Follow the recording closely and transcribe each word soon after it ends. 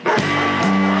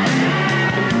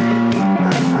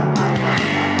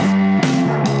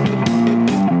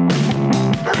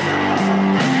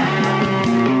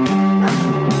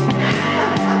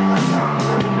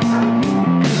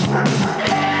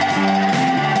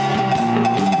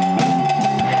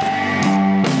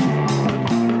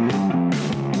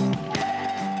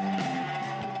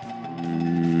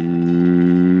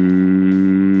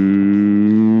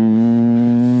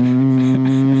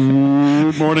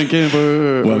morning,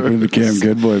 Camper. Welcome to the Cam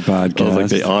Goodboy podcast. I was like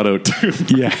the auto tune.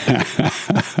 Yeah.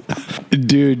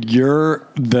 Dude, you're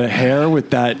the hair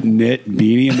with that knit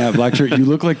beanie and that black shirt. You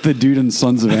look like the dude in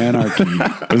Sons of Anarchy.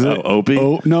 Is it Opie?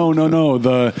 Oh,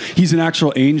 no. He's an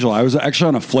actual angel. I was actually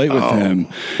on a flight with him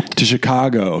to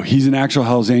Chicago. He's an actual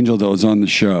Hell's Angel that was on the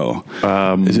show.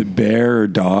 Is it Bear or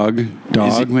Dog?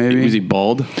 Maybe? Was he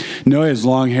bald? No, he has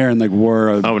long hair and like wore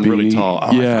a and beanie. really tall.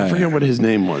 Oh, yeah. I forget what his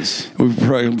name was. We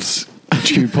probably...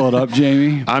 Can you pull it up,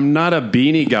 Jamie? I'm not a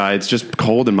beanie guy. It's just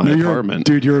cold in my apartment.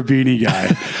 You're a beanie guy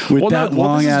with that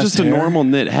long ass. It's just hair. a normal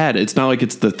knit hat. It's not like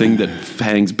it's the thing that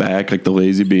hangs back like the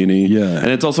lazy beanie. Yeah, and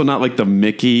it's also not like the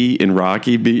Mickey and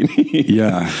Rocky beanie.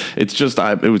 Yeah, it's just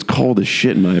it was cold as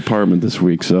shit in my apartment this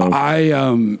week. So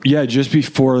just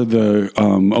before the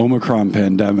Omicron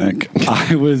pandemic,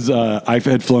 I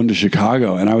had flown to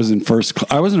Chicago and I wasn't in first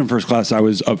class. I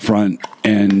was up front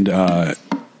and.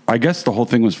 I guess the whole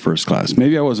thing was first class.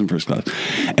 Maybe I wasn't first class.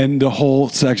 And the whole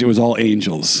section was all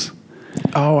angels.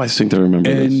 Oh, I think I remember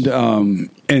this.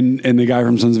 And the guy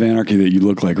from Sons of Anarchy that you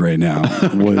look like right now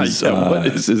was what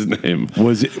is his name?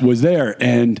 Was there.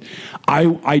 And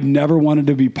I never wanted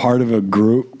to be part of a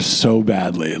group so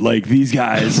badly. Like these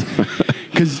guys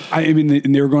because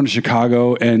they were going to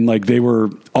Chicago and like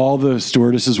all the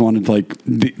stewardesses wanted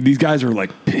these guys were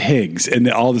like pigs and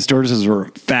all the stewardesses were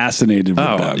fascinated with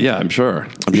them. Yeah, I'm sure.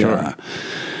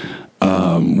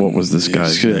 What was this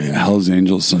guy's name? Hell's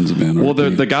Angels, Sons of Anarchy. Well,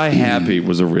 the guy Happy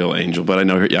was a real angel, but I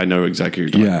know exactly who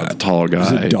you're talking about, the tall guy.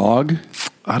 Was it Dog?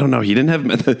 I don't know. He didn't have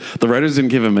the writers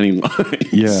didn't give him any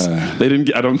lines. Yeah, they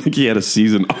didn't. I don't think he had a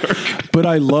season arc. But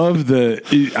I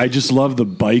just love the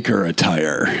biker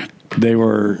attire.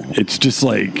 It's just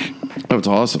like. Oh, it's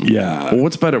awesome. Yeah. Well,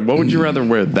 what's better? What would you rather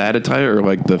wear, that attire or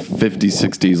like the 50s,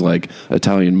 60s like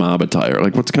Italian mob attire?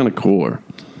 Like, what's kind of cooler?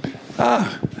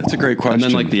 That's a great question. And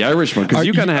then like the Irish one, because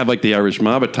you kind of have like the Irish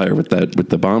mob attire with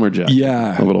the bomber jacket.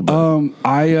 Yeah, a little bit.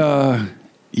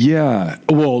 Yeah.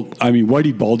 Well,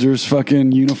 Whitey Bulger's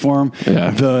fucking uniform.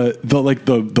 Yeah.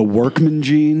 The workman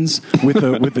jeans with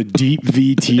a deep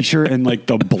V t-shirt and like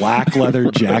the black leather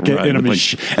jacket right, and a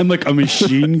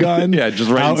machine gun. Yeah,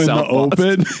 just right out in the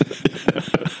open.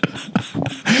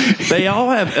 They all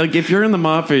have like if you're in the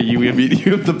mafia, you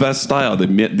have the best style.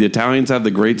 The Italians have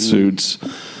the great suits.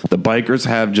 The bikers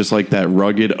have just like that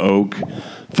rugged oak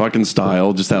fucking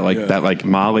style, just that like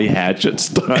Molly Hatchet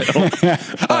style.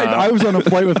 I was on a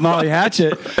flight with Molly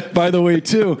Hatchet, by the way,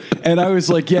 too, and I was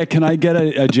like, "Yeah, can I get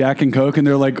a Jack and Coke?" And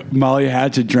they're like, "Molly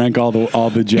Hatchet drank all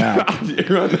the Jack."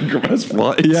 You're on the best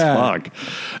flight, yeah. Fuck.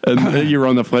 And you're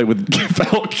on the flight with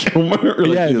Val Kilmer.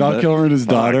 Val Kilmer and his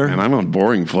daughter. And I'm on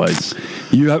boring flights.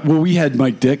 We had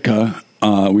Mike Ditka.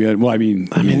 But that was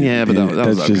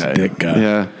that's just okay. Ditka.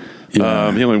 Yeah.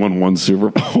 Yeah. He only won one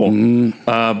Super Bowl.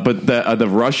 Mm-hmm. But the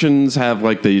Russians have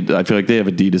I feel like they have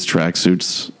Adidas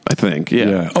tracksuits, I think.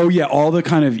 Yeah. Oh, yeah. All the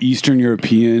kind of Eastern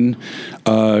European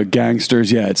gangsters.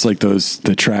 Yeah. It's like the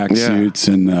tracksuits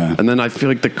and then I feel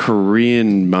like the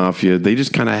Korean mafia, they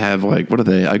just kind of have like, what are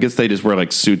they? I guess they just wear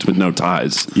like suits with no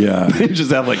ties. Yeah. They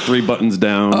just have like 3 buttons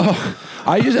down. Oh.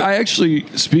 I actually,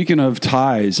 speaking of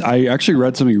ties, I actually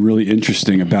read something really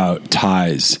interesting about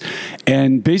ties.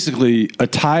 And basically, a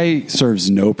tie serves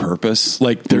no purpose.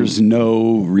 Like, there's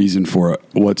no reason for it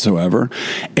whatsoever.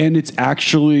 And it's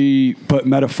actually, but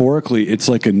metaphorically, it's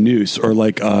like a noose or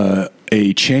like a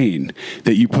chain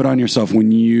that you put on yourself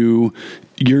when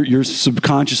you're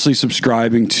subconsciously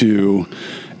subscribing to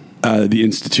the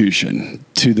institution,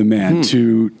 to the man,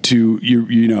 to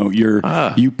you're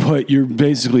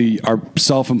basically are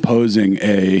self-imposing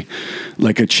a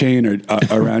chain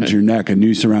around your neck, a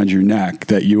noose around your neck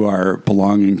that you are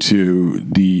belonging to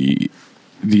the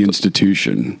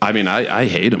institution. I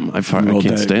hate him. I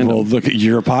can't stand him. Well, look,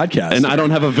 you're a podcast, and I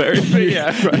don't have a very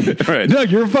right. No,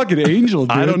 you're a fucking angel,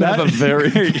 dude. I don't have a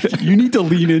very. You need to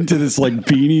lean into this like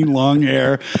beanie, long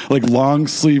hair, like long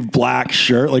sleeve black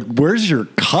shirt. Like, where's your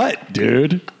cut,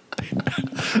 dude?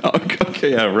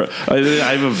 Okay, yeah, right. I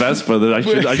have a Vespa that I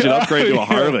should upgrade to a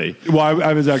Harley. Well,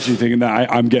 I was actually thinking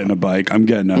that I'm getting a bike. I'm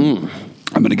going to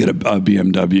get a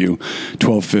BMW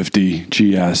 1250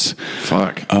 GS.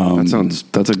 Fuck.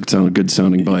 That's a good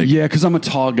sounding bike. Yeah, because I'm a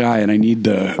tall guy and I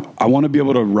want to be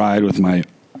able to ride with my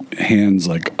hands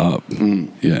like up.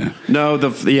 Yeah. No,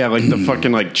 the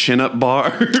fucking like chin up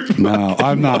bar. No,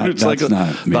 I'm not. It's That's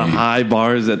not me. The high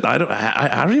bars that I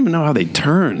don't even know how they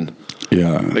turn.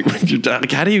 Yeah. Like, when you're,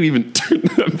 like, how do you even turn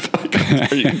that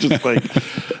bike? Are you just like,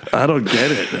 I don't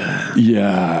get it.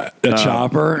 Yeah, a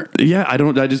chopper. Yeah,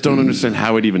 I just don't understand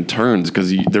how it even turns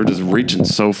because they're just reaching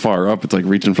so far up. It's like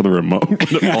reaching for the remote and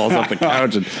it falls off the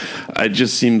couch, and it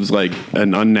just seems like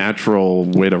an unnatural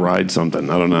way to ride something.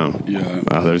 I don't know.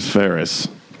 Yeah. There's Ferris.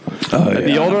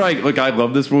 The older I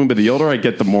love this movie, but the older I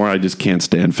get, the more I just can't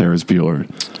stand Ferris Bueller.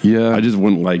 Yeah, I just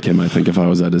wouldn't like him. I think if I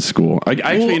was at his school,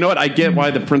 actually, you know what? I get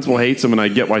why the principal hates him, and I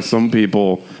get why some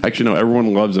people actually no,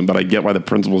 everyone loves him, but I get why the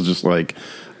principal's just like,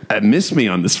 miss me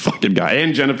on this fucking guy.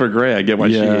 And Jennifer Grey, I get why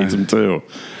she hates him too.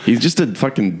 He's just a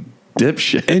fucking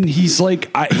dipshit, and he's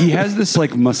like he has this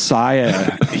like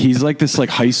messiah. He's like this like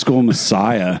high school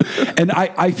messiah, and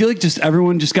I feel like just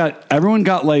everyone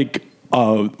got like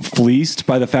fleeced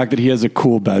by the fact that he has a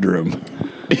cool bedroom.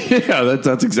 Yeah,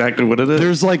 that's exactly what it is.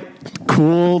 There's like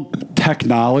cool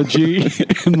technology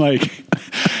and like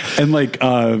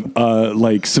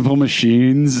Simple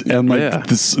Machines and like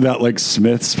that like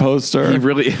Smiths poster. He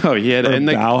really he had and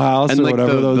Bauhaus or like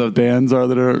whatever those bands are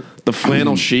that are the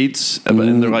flannel sheets and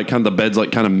they're like kind of the bed's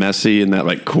like kind of messy in that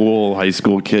like cool high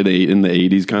school kid in the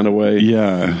 80s kind of way.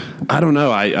 Yeah, I don't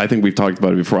know. I think we've talked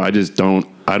about it before. I just don't.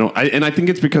 And I think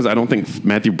it's because I don't think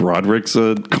Matthew Broderick's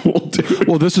a cool dude.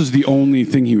 Well, this was the only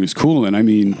thing he was cool in. I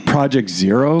mean, Project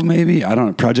Zero, maybe. I don't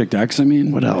know. Project X. I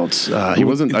mean, what else? He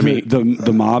wasn't. I mean,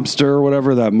 the mobster or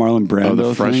whatever, that Marlon Brando.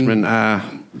 The freshman.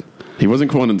 He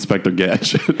wasn't cool in Inspector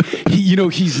Gadget.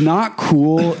 He's not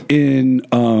cool in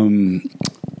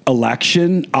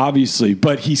Election, obviously,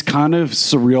 but he's kind of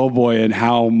surreal boy in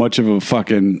how much of a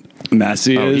fucking mess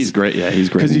he is. He's great. Yeah, he's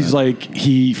great. Because he's like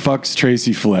he fucks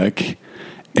Tracy Flick.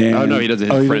 And, no, he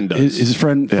doesn't. His friend does. His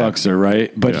friend fucks her,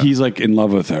 right? But he's like in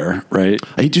love with her, right?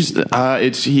 He just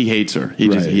he hates her. He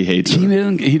hates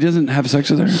her. He doesn't have sex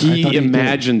with her. He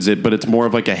imagines it, but it's more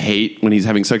of like a hate when he's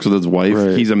having sex with his wife.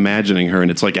 Right. He's imagining her, and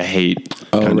it's like a hate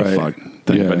kind of fuck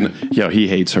thing. Yeah. But he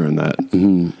hates her in that.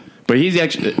 Mm-hmm. But he's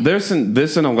actually this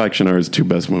and Election are his two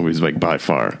best movies, like by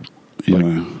far.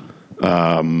 Yeah.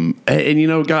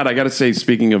 And God, I got to say,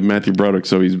 speaking of Matthew Broderick,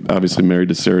 so he's obviously married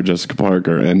to Sarah Jessica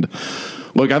Parker, and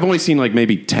look, I've only seen like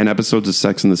maybe 10 episodes of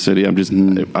Sex and the City.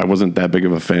 I wasn't that big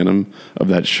of a fan of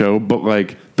that show, but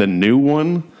like the new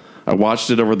one, I watched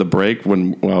it over the break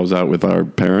when I was out with our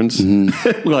parents.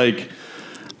 Mm-hmm. Like,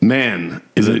 man,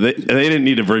 they didn't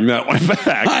need to bring that one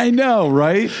back. I know,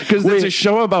 right? Because there's a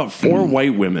show about 4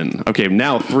 white women. Okay,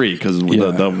 now 3 because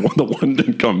the one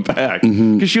didn't come back.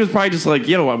 Because she was probably just like,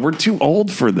 we're too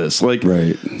old for this. Like,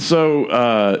 right.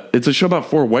 So it's a show about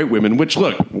 4 white women, which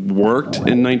worked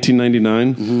in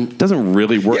 1999. Mm-hmm. Doesn't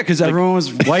really work. Yeah, because everyone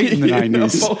was white in the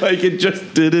 90s. Like it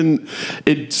just didn't.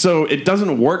 So it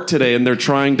doesn't work today, and they're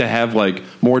trying to have like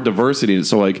more diversity.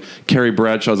 So like Carrie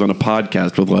Bradshaw's on a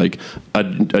podcast with like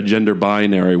a gender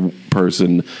binary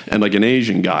person and like an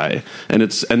Asian guy, and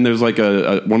there's like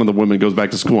a one of the women goes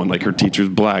back to school and like her teacher's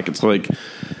black. It's like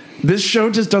this show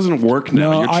just doesn't work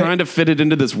now. You're trying to fit it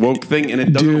into this woke thing, and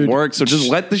it doesn't work. So just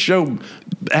let the show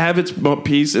have its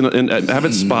piece and have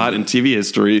its spot in TV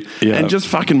history, and just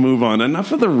fucking move on.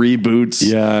 Enough of the reboots,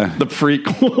 the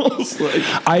prequels.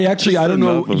 I don't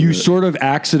know. You sort of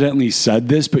accidentally said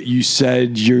this, but you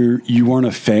said you weren't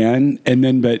a fan, and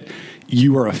then but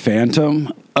you were a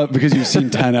phantom. Because you've seen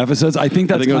 10 episodes. I think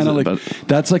that's kind of like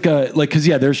that's like a because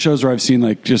there's shows where I've seen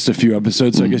like just a few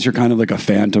episodes. So I guess you're kind of like a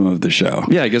phantom of the show.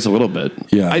 Yeah, I guess a little bit.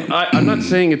 Yeah, I'm not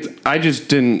saying it's. I just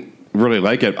didn't really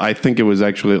like it. I think it was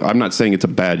actually. I'm not saying it's a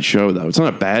bad show though. It's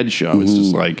not a bad show. It's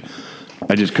just like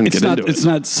I just couldn't get into it. It's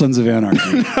not Sons of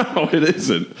Anarchy. No, it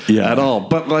isn't at all.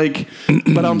 But like,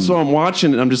 I'm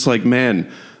watching it. I'm just like, man.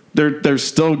 They're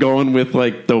still going with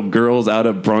like the girls out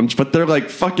at brunch, but they're like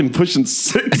fucking pushing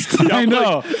 60. I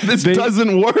know like, this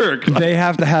doesn't work. They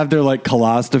have to have their like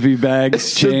colostomy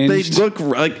bags changed. They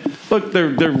look.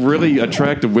 They're really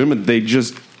attractive women. They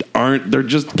just aren't. They're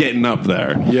just getting up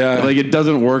there. Yeah, like it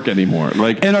doesn't work anymore.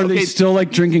 Like, and are they still like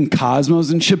drinking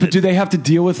Cosmos and shit? But do they have to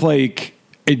deal with like?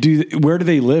 Where do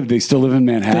they live? They still live in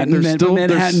Manhattan.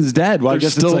 Manhattan's dead. Well, I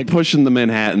guess still it's like pushing the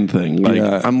Manhattan thing. Like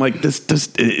I'm like this.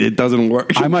 It doesn't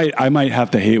work. I might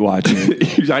have to hate watching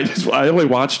it. I only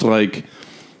watched like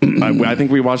I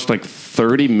think we watched like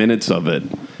 30 minutes of it,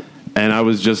 and I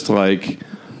was just like,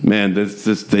 man, this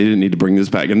they didn't need to bring this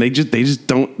back. And they just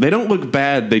don't. They don't look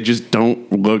bad. They just don't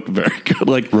look very good.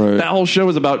 Like that whole show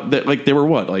is about like they were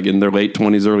what like in their late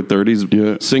 20s, early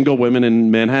 30s, single women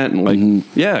in Manhattan. Like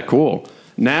yeah, cool.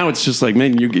 Now it's just like,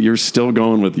 man, you're still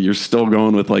going with like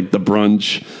the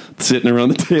brunch, sitting around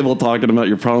the table talking about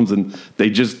your problems, and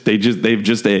they've just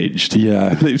aged.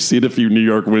 Yeah, they've seen a few New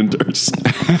York winters.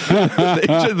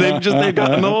 they've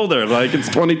gotten older. Like it's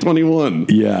 2021.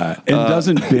 Yeah, and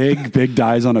doesn't Big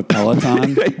dies on a Peloton?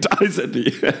 He dies at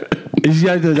the end. Is he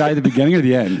either die at the beginning or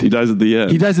the end? He dies at the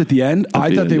end. He dies at the end.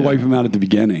 I thought they wipe him out at the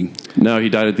beginning. No, he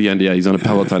died at the end. Yeah, he's on a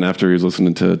Peloton after he was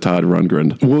listening to Todd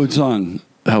Rundgren. What song?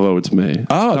 Hello, it's me.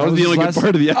 Oh, that was the only good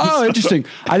part of the episode. Oh, interesting.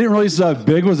 I didn't realize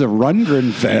Big was a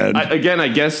Rundgren fan. I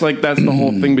guess like that's the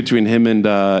whole thing between him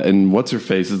and what's her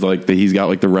face is like he's got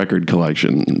like the record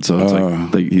collection, so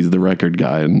it's like he's the record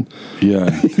guy, and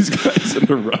these guys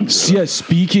in a run. Yeah,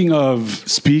 speaking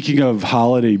of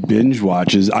holiday binge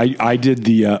watches, I did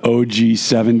the OG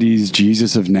 70s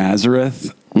Jesus of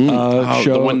Nazareth show,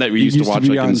 the one that we used to watch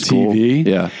like on in school. TV.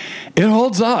 Yeah. It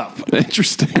holds up.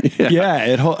 Interesting.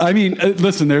 Yeah. I mean,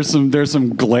 listen. There's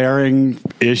some glaring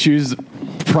issues.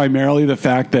 Primarily the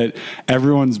fact that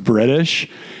everyone's British.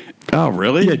 Oh,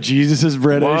 really? Yeah, Jesus is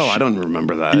British. Whoa, I don't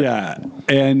remember that. Yeah,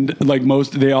 and like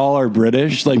they all are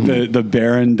British. Like the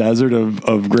barren desert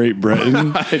of Great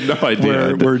Britain. I had no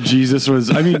idea where Jesus was.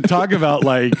 I mean, talk about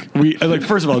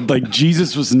first of all, like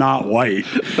Jesus was not white.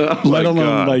 Let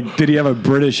alone like did he have a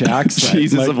British accent?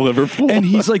 Jesus of Liverpool. And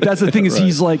he's like, that's the thing is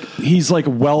right. he's like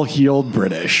well-heeled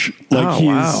British. Like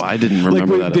wow, I didn't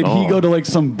remember that at all. Did he go to like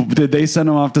did they send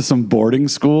him off to some boarding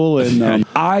school? And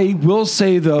I will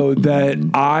say though that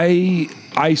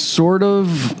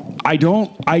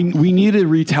we need a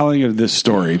retelling of this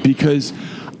story because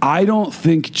I don't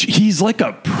think he's like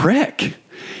a prick.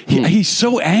 He's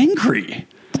so angry.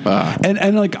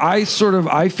 And like I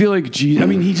feel like Jesus, I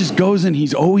mean, he just goes and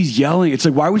he's always yelling. It's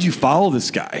like, why would you follow this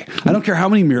guy? I don't care how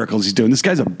many miracles he's doing. This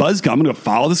guy's a buzzkill. I'm going to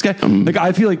follow this guy. Like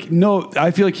I feel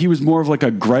like he was more of like a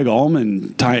Greg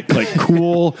Allman type, like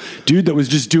cool dude that was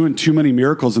just doing too many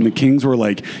miracles, and the Kings were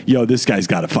like, yo, this guy's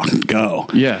got to fucking go.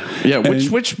 Yeah.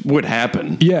 Which would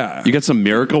happen. Yeah, you get some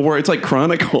miracle where it's like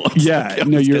Chronicles. Yeah, like,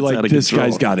 no, you're like, this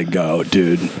guy's got to go,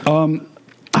 dude.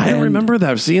 I don't remember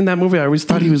that. Seeing that movie, I always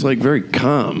thought he was like very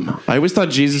calm. I always thought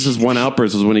Jesus' one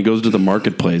outburst was when he goes to the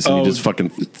marketplace and he just fucking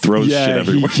throws shit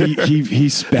everywhere. He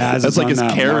spazzes. That's like his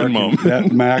Karen moment.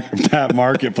 That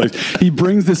marketplace. He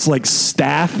brings this like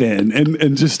staff in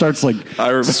and just starts like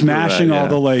smashing all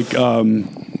the like.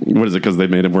 What is it? Because they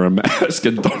made him wear a mask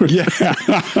and doors. Yeah.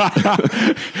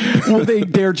 Well,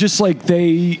 they're just like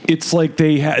it's like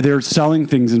they're selling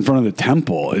things in front of the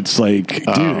temple. It's like, dude,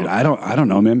 I don't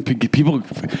know, man. People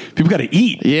got to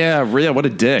eat. Yeah, what a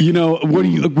dick. You know,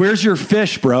 where's your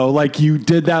fish, bro? Like you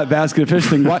did that basket of fish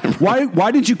thing.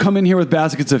 Why did you come in here with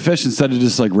baskets of fish instead of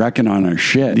just like wrecking on our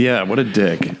shit? Yeah, what a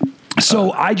dick.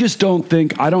 So I just don't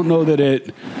think, I don't know that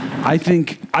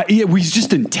he's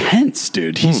just intense,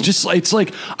 dude. He's just, it's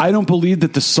like, I don't believe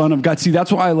that the Son of God, see,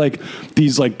 that's why I like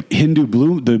these like the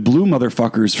blue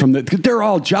motherfuckers they're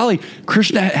all jolly.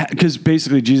 Krishna, because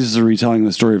basically Jesus is retelling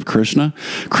the story of Krishna.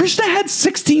 Krishna had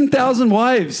 16,000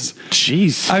 wives.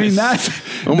 Jeez. I mean,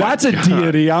 that's a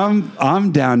deity.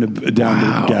 I'm down to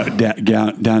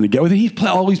get with it. He's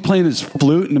always playing his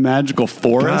flute in the magical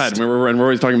forest. God, we're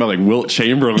always talking about like Wilt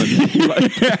Chamberlain.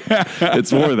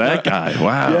 It's more that guy.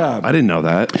 Wow. Yeah. I didn't know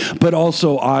that. But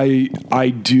also I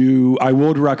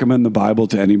would recommend the Bible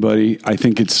to anybody. I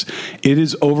think it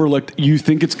is overlooked. You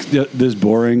think it's this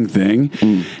boring thing.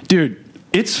 Dude,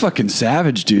 it's fucking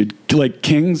savage, dude. Like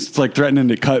kings like threatening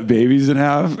to cut babies in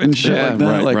half and shit like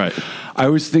that. Right. I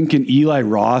was thinking Eli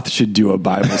Roth should do a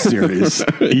Bible series.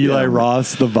 Eli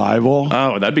Roth's The Bible.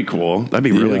 Oh, that'd be cool. That'd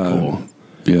be really cool.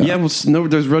 Yeah. Well, no,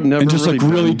 there's never and just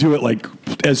really do it like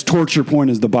as torture porn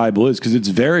as the Bible is, because it's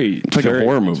like a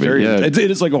horror movie. It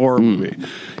is like a horror movie.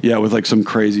 Yeah, with like some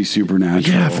crazy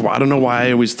supernatural. Yeah, I don't know why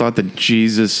I always thought that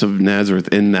Jesus of Nazareth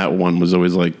in that one was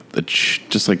always like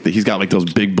he's got like those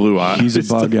big blue eyes. He's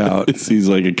a bug out. He's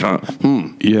like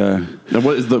Yeah. Now,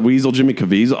 what is the Weasel Jimmy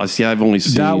Caviezel? I've only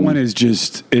seen that one. It's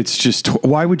just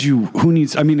why would you? Who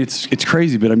needs? I mean, it's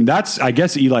crazy, but I mean I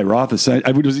guess Eli Roth was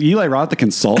Eli Roth the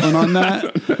consultant on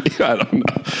that? I don't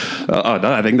know.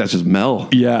 No, I think that's just Mel.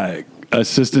 Yeah.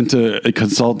 Assistant to a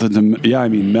consultant to, I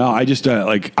mean Mel. I just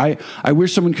I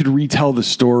wish someone could retell the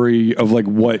story of like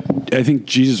what I think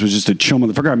Jesus was just a chill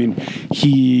motherfucker. I mean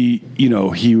he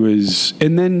was,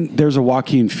 and then there's a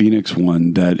Joaquin Phoenix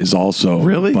one that is also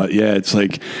really, but yeah, it's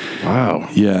like wow,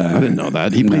 yeah, I didn't know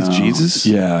that he plays Jesus.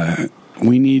 Yeah,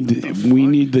 we need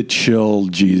the chill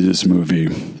Jesus movie.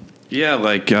 Yeah,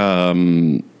 like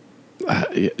who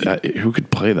could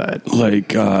play that? Like,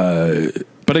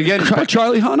 but again,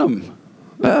 Charlie Hunnam.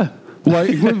 Well,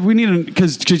 Why we need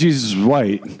because Jesus is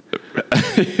white.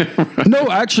 No,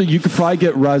 actually, you could probably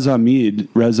get Rez Ahmed.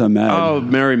 Oh,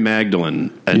 Mary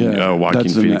Magdalene and Joaquin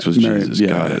Phoenix was Jesus.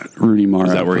 Got it. Rooney Mara.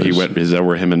 Is that where he went? Is that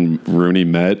where him and Rooney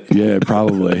met? Yeah,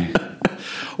 probably.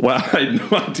 Wow, I had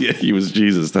no idea he was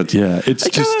Jesus. It's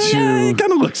just too. Yeah, it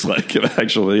kind of looks like him,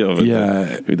 actually.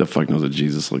 Yeah. Who the fuck knows what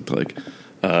Jesus looked like?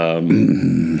 Yeah, I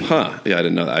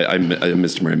didn't know that. I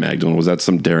missed Mary Magdalene. Was that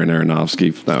some Darren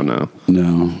Aronofsky?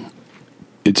 No.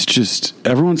 It's just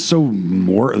everyone's so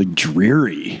more like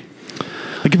dreary.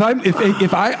 Like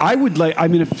if I would like, I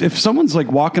mean, if someone's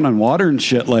like walking on water and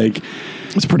shit, like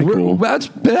it's pretty cool. That's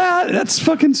bad. That's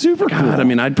fucking super cool. I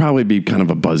mean, I'd probably be kind of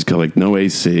a buzzkill, like no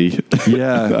AC,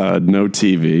 no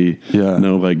TV,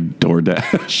 no like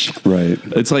DoorDash. Right.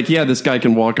 It's like, yeah, this guy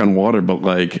can walk on water, but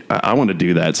like I want to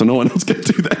do that, so no one else can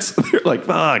do that. So they're like,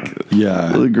 fuck. Yeah,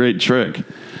 it's a great trick.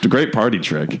 It's a great party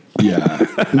trick. Yeah.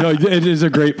 No, it is a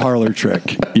great parlor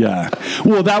trick. Yeah.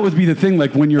 Well, that would be the thing.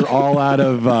 Like when you're all out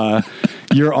of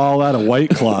White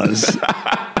Claws.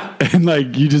 And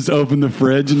like you just open the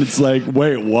fridge and it's like,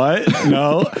 wait, what?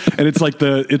 No, and it's like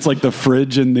the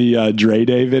fridge in the Dre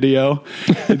Day video.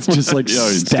 It's just like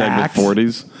stacked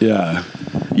 40s. Yeah.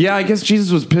 I guess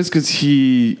Jesus was pissed because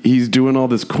he's doing all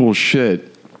this cool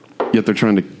shit, yet they're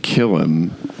trying to kill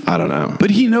him. I don't know,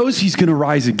 but he knows he's going to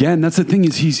rise again. That's the thing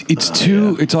is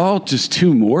it's all just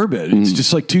too morbid. It's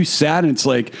just like too sad, and it's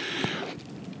like.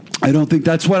 I don't think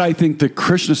that's what I think the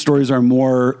Krishna stories are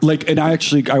more like. And I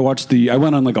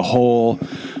went on like a whole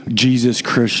Jesus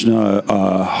Krishna.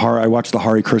 I watched the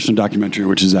Hare Krishna documentary,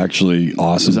 which is actually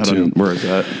awesome too. Where is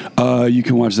that? You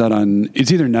can watch that on.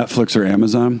 It's either Netflix or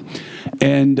Amazon.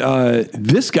 And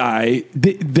this guy,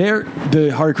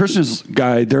 the Hare Krishna's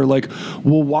guy, they're like,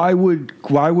 well, why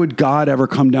would God ever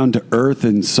come down to earth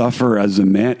and suffer as a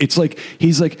man? It's like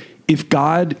he's like, if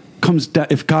God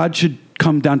should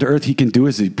come down to earth, he can do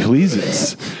as he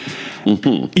pleases.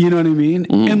 Mm-hmm. You know what I mean?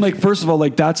 Mm-hmm. And like, first of all,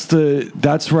 like that's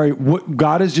right. What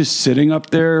God is just sitting up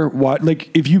there. What,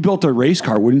 like if you built a race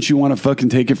car, wouldn't you want to fucking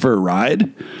take it for a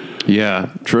ride?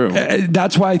 Yeah, true.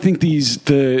 That's why I think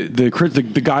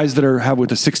the guys that have with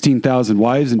the 16,000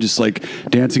 wives and just like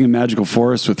dancing in magical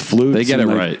forests with flutes, they get it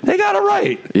right. They got it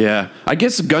right. Yeah, I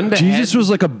guess gun to Jesus head,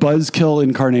 was like a buzzkill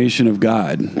incarnation of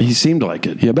God. He seemed like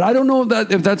it. Yeah, but I don't know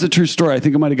if that's a true story. I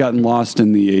think it might have gotten lost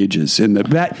in the ages. You know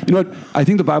what? I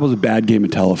think the Bible's a bad game of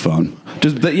telephone.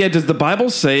 Does the Bible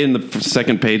say in the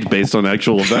second page based on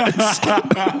actual events?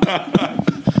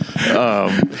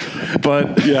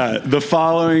 But yeah, the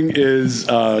following is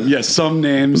some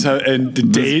names and the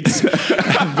dates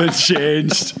have been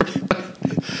changed.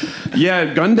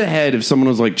 Yeah, gun to head. If someone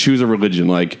was like, choose a religion,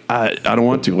 like I don't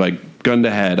want to, like gun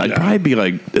to head, I'd probably be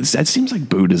like, that seems like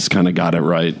Buddhists kind of got it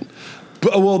right.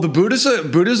 Well,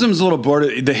 Buddhism's a little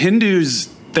bored. The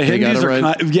Hindus. The Hindus are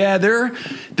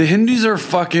the Hindus are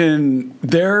fucking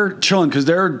they're chilling because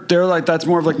they're like that's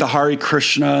more of like the Hare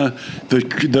Krishna,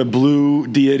 the blue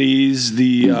deities.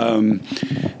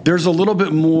 There's a little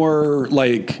bit more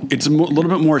like it's a little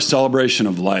bit more celebration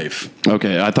of life.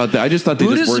 Okay, I just thought they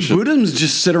just worship. Buddhisms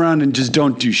just sit around and just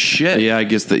don't do shit. Yeah, I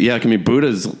guess that. Yeah, I mean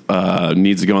Buddha's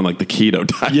needs to go on like the keto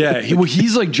diet. Yeah,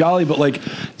 he's like jolly, but like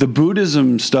the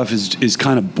Buddhism stuff is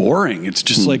kind of boring. It's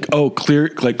just like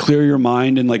clear your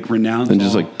mind. And like renounce and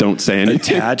just like don't say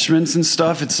anything. Attachments and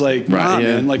stuff. It's like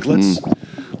man, like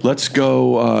let's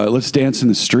go let's dance in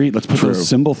the street. Let's put those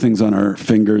symbol things on our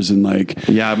fingers and like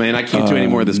man, I can't do any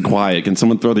more of this quiet. Can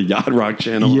someone throw the Yacht Rock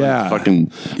channel? Yeah,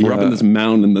 fucking we're up in this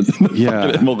mountain in the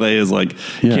fucking Himalayas. Like,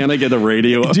 can I get a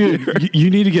radio up dude here? You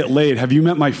need to get laid. Have you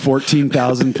met my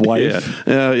 14,000th wife?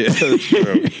 Yeah, that's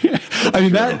true. I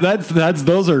mean that's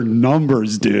those are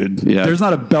numbers, dude. Yeah. There's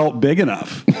not a belt big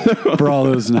enough for all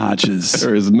those notches.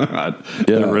 There is not.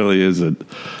 There really isn't.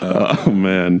 Oh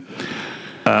man.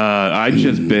 I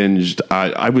just binged.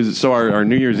 Our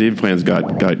New Year's Eve plans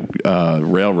got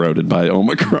railroaded by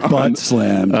Omicron, butt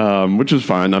slammed, which was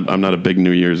fine. I'm not a big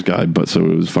New Year's guy, so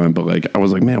it was fine. But like, I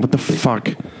was like, man, what the fuck?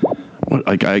 What?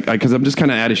 Like, because I'm just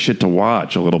kind of out of shit to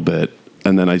watch a little bit.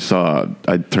 And then I turned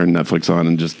Netflix on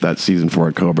and just that season 4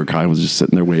 of Cobra Kai was just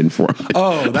sitting there waiting for me.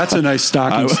 Oh, that's a nice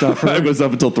stocking stuffer. I was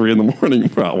up until 3 a.m.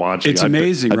 watching. It's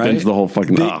amazing, right? I binged the whole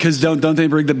fucking. Because don't they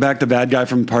bring back the bad guy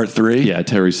from part 3? Yeah,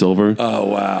 Terry Silver. Oh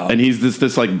wow! And he's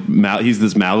this like he's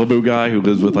this Malibu guy who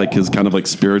lives with like his kind of like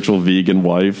spiritual vegan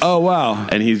wife. Oh wow!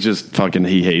 And he's just fucking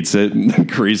he hates it. And then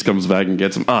Kreese comes back and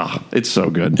gets him. It's so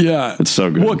good. Yeah, it's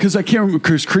so good. Well, because I can't remember.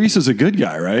 Because Kreese is a good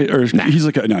guy, right? Or he's like he's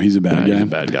a bad guy. He's a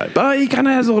bad guy, but he kind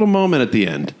of has a little moment at the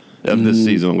end of this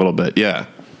season, a little bit. Yeah,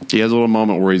 he has a little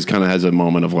moment where he's kind of has a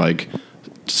moment of like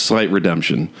slight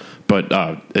redemption, but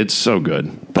it's so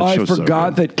good. That I show's so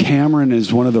forgot good. that Cameron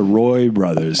is one of the Roy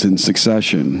brothers in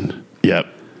Succession. Yep.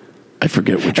 I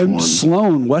forget which And one.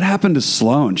 Sloane, what happened to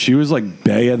Sloane? She was like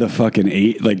Bay of the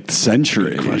fucking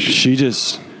century. She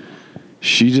just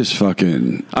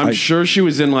fucking. I'm sure she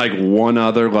was in like one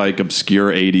other like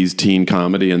obscure 80s teen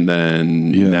comedy, and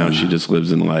then now she just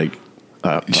lives in like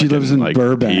she lives in like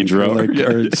Burbank, Pedro. or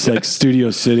it's like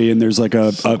Studio City, and there's like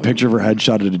a picture of her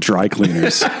headshot at a dry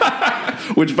cleaners.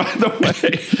 Which, by the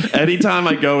way, anytime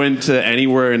I go into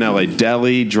anywhere in LA,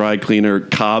 deli, dry cleaner,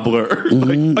 cobbler,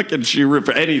 like fucking shoe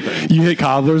repair, anything. You hit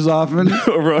cobblers often?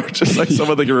 Or just like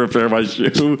someone that can repair my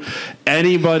shoe.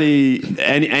 Anybody,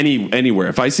 anywhere.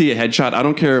 If I see a headshot, I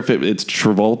don't care if it's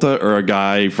Travolta or a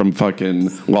guy from fucking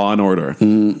Law and Order.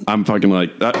 I'm fucking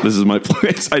like, this is my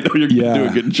place. I know you're going to do a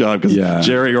good job because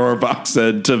Jerry Orbach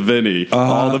said to Vinny,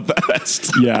 all the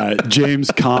best. Yeah,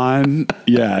 James Caan.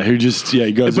 Yeah, who just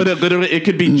he goes. But it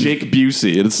could be Jake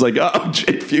Busey, and it's like, oh,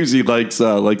 Jake Busey likes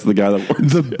the guy that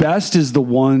works. The best is the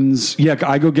ones. Yeah,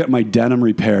 I go get my denim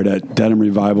repaired at Denim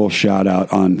Revival. Shout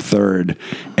out on 3rd,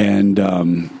 and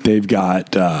they've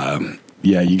got.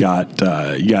 You got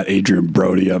Adrian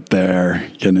Brody up there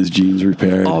getting his jeans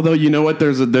repaired. Although you know what, there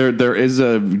is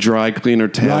a dry cleaner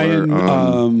tailor.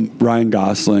 Ryan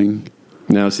Gosling.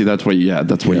 Now, see, that's what you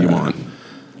want.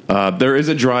 There is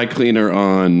a dry cleaner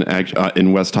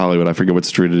in West Hollywood. I forget what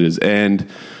street it is, and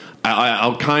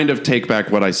I'll kind of take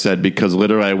back what I said because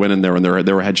literally I went in there and there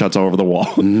were headshots all over the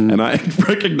wall, and I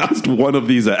recognized one of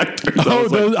these actors.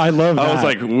 I love that. I was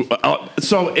like,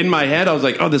 so in my head I was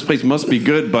like, oh, this place must be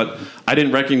good, but I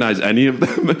didn't recognize any of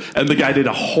them, and the guy did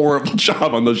a horrible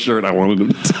job on the shirt I wanted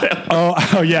him to tell.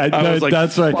 Oh yeah,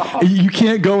 that's right. You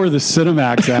can't go where the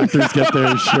Cinemax actors get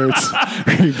their shirts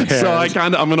repaired. So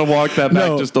I'm going to walk that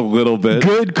back just a little bit.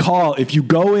 Good call. If you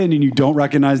go in and you don't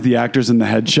recognize the actors in the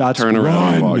headshots, turn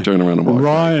around and walk.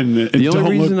 Run. The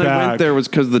only reason I went there was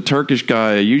because the Turkish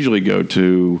guy I usually go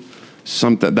to.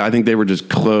 Something I think they were just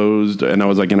closed, and I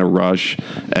was like in a rush,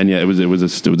 and it was a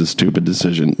stupid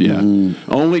decision. Yeah,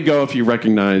 only go if you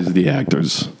recognize the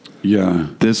actors. Yeah,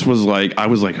 this was like I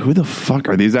was like, who the fuck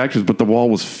are these actors? But the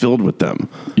wall was filled with them.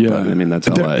 Yeah, but, I mean that's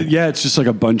LA. Yeah, it's just like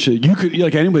a bunch of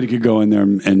anybody could go in there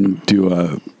and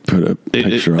put a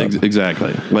picture up.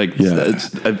 Exactly. Like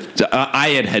I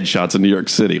had headshots in New York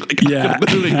City. Like I could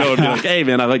literally go and be like, hey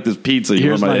man, I like this pizza.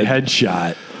 Here's my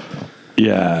headshot.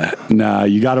 Yeah, nah,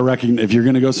 you got to recognize if you're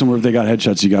going to go somewhere if they got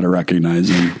headshots, you got to recognize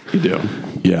them. You do.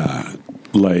 Yeah.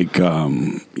 Like,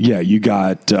 you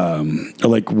got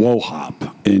like Woe Hop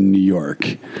in New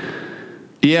York.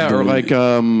 Yeah, or like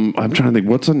I'm trying to think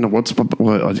what's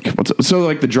so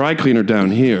like the dry cleaner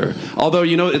down here. Although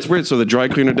it's weird. So the dry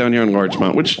cleaner down here in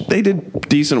Larchmont, which they did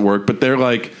decent work, but they're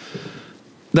like.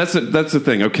 That's the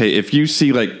thing. Okay, if you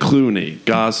see like Clooney,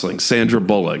 Gosling, Sandra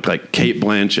Bullock, like Kate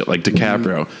Blanchett, like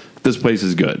DiCaprio, this place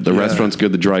is good. The restaurant's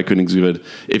good. The dry cleaning's good.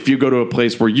 If you go to a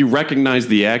place where you recognize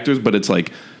the actors, but it's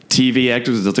like TV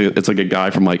actors, it's like a guy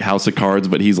from like House of Cards,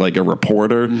 but he's like a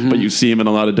reporter, but you see him in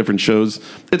a lot of different shows,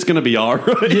 it's going to be all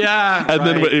right. Yeah. And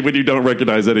then when you don't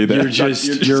recognize any of that,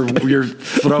 you're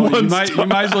throwing, you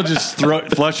might as well just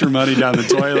flush your money down the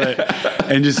toilet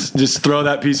and just throw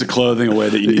that piece of clothing away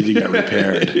that you need to get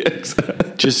repaired.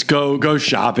 Exactly. Just go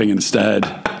shopping instead.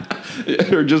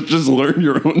 Or just learn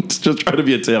your own. Just try to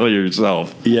be a tailor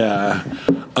yourself. Yeah.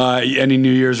 Any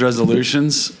New Year's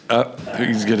resolutions?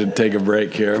 He's going to take a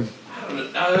break here.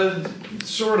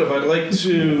 Sort of. I'd like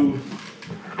to.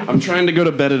 I'm trying to go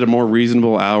to bed at a more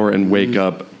reasonable hour and wake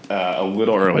up a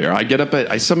little earlier. I get up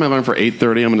I set my alarm for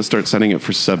 8:30. I'm going to start setting it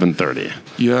for 7:30.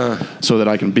 Yeah. So that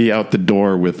I can be out the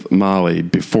door with Molly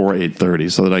before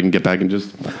 8:30, so that I can get back and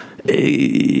just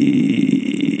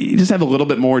have a little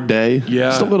bit more day.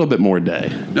 Yeah. Just a little bit more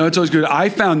day. No, it's always good. I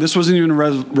found this wasn't even a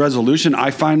resolution.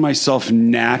 I find myself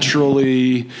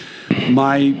naturally,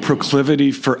 my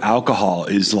proclivity for alcohol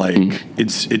is like,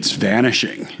 it's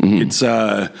vanishing.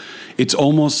 It's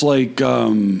almost like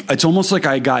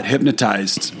I got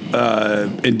hypnotized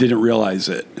and didn't realize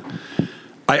it.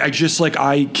 I just like,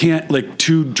 I can't like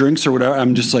 2 drinks or whatever.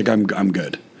 I'm just like, I'm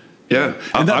good. Yeah,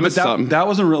 and that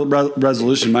wasn't a real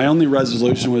resolution. My only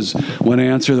resolution was when I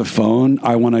answer the phone,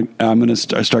 I'm gonna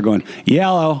start going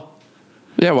yellow.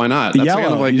 Yeah, why not? That's yellow.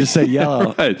 Kind of like, you just say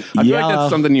yellow. Right. I feel like that's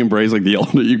something you embrace, like the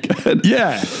older you get.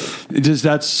 Yeah,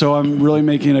 so I'm really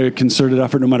making a concerted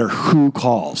effort, no matter who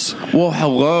calls. Well,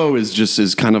 hello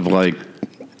is kind of like.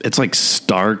 It's like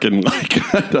stark and like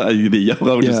the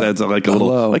yellow just adds like a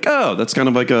little like that's kind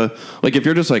of like if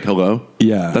you're just like hello,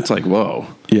 that's like whoa,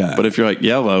 yeah. But if you're like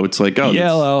yellow, it's like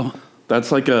yellow.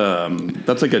 That's like a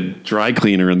dry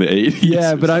cleaner in the 80s.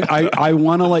 Yeah, but I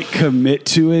want to like commit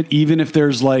to it, even if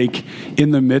there's like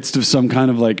in the midst of some kind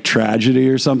of like tragedy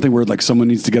or something where like someone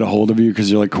needs to get a hold of you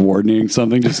because you're like coordinating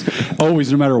something. Just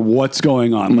always, no matter what's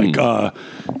going on, like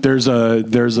there's a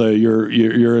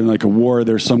you're in like a war.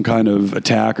 There's some kind of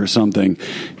attack or something,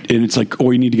 and it's like,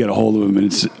 oh, you need to get a hold of them, and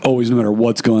it's always, no matter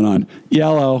what's going on,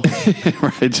 yellow.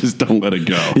 Right, just don't let it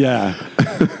go. Yeah.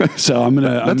 So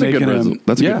that's a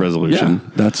good resolution. Yeah,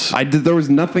 there was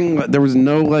nothing. There was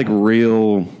no like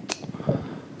real.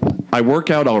 I work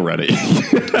out already.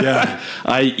 Yeah.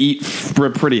 I eat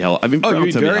pretty healthy. I mean, you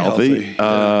eat very healthy.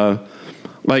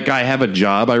 Like I have a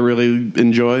job I really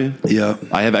enjoy. Yeah.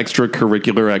 I have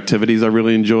extracurricular activities I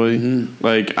really enjoy. Mm-hmm.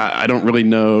 Like I don't really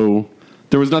know.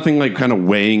 There was nothing like kind of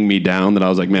weighing me down that I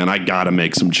was like, man, I got to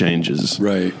make some changes.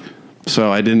 Right.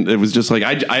 So I didn't. It was just like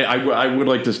I would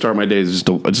like to start my days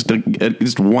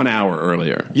just 1 hour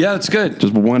earlier. Yeah, it's good.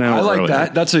 Just 1 hour. I like earlier.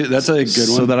 that. That's a good one.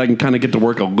 So that I can kind of get to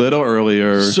work a little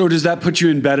earlier. So does that put you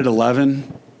in bed at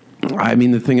 11? I mean,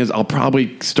 the thing is, I'll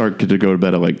probably start to go to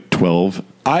bed at like 12.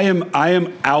 I am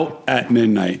out at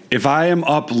midnight. If I am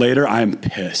up later, I am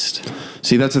pissed.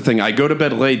 See, that's the thing. I go to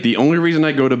bed late. The only reason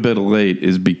I go to bed late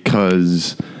is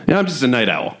because I'm just a night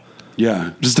owl.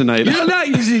 Yeah, just a night. You're not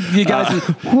easy, you guys.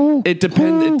 It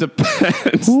depends. It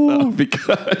depends though,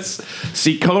 because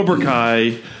see, Cobra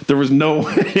Kai. There was no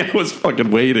way I was fucking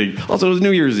waiting. Also, it was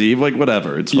New Year's Eve. Like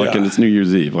whatever. It's fucking. Yeah. It's New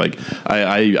Year's Eve. Like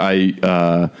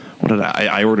I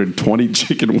ordered 20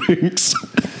 chicken wings.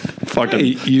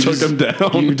 Fucking took them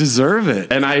down. You deserve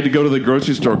it. And I had to go to the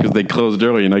grocery store because they closed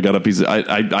early, and I got a piece of.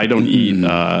 I don't eat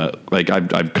like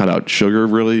I've cut out sugar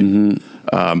really. Mm-hmm.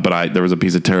 But there was a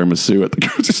piece of tiramisu at the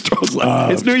grocery store. I was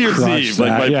like, it's New Year's Eve.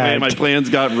 Like my plans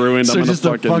got ruined. So just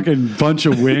a fucking bunch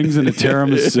of wings and a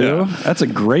tiramisu. Yeah. That's a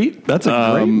great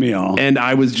meal. And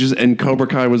I was and Cobra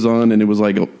Kai was on, and it was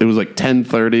like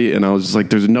 10:30, and I was just like,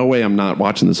 there's no way I'm not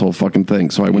watching this whole fucking thing.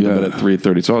 So I went to bed at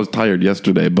 3:30. So I was tired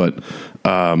yesterday, but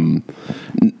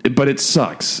it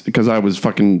sucks because I was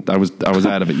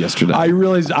out of it yesterday. I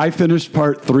realized I finished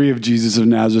part 3 of Jesus of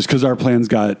Nazareth because our plans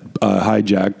got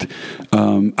hijacked.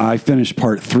 I finished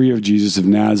part 3 of Jesus of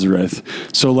Nazareth.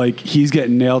 So like he's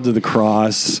getting nailed to the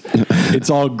cross. It's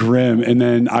all grim. And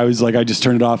then I was like, I just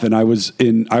turned it off, and I was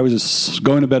just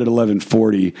going to bed at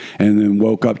 11:40 and then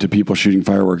woke up to people shooting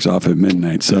fireworks off at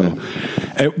midnight. So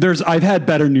I've had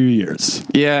better New Year's.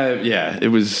 Yeah.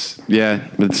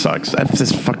 It sucks. That's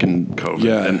this fucking COVID.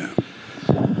 Yeah. And,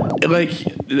 like,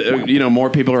 more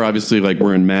people are obviously like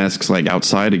wearing masks like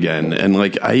outside again, and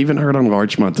like I even heard on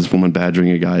Larchmont this woman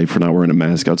badgering a guy for not wearing a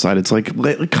mask outside. It's like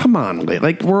come on,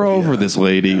 like we're over this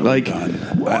lady. Like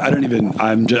I don't even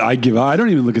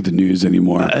look at the news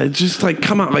anymore. Just like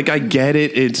come on, like I get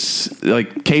it. It's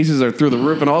like cases are through the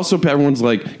roof, and also everyone's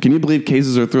like, can you believe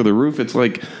cases are through the roof? It's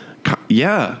like,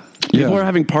 yeah. People are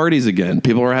having parties again.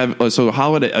 People are having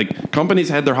companies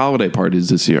had their holiday parties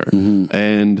this year,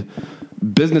 and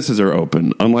businesses are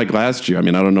open. Unlike last year. I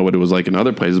mean, I don't know what it was like in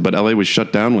other places, but LA was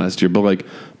shut down last year. But like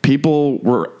people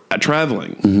were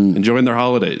traveling, enjoying their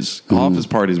holidays. Office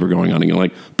parties were going on again.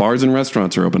 Like bars and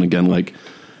restaurants are open again. Like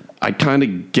I kind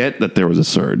of get that there was a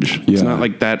surge. Yeah. It's not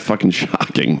like that fucking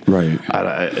shocking, right?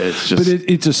 It's just, but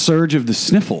it's a surge of the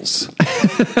sniffles.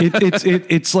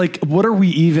 It's like, what are we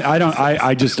even? I don't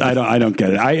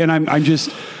get it. I'm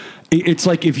just. It's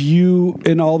like if you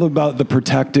and all about the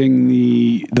protecting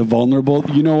the vulnerable.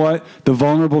 You know what? The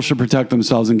vulnerable should protect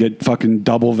themselves and get fucking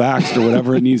double vaxxed or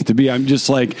whatever it needs to be. I'm just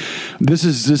like, this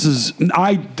is. There's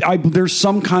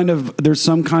some kind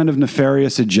of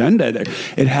nefarious agenda there.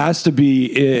 It has to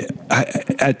be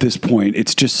at this point.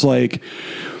 It's just like.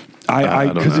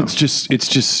 Because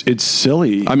it's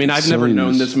silly. I mean, I've never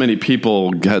known this many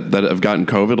people that have gotten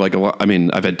COVID. Like a lot. I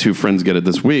mean, I've had 2 friends get it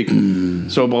this week.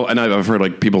 So, and I've heard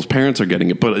like people's parents are getting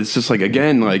it, but it's just like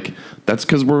again, like that's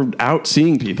because we're out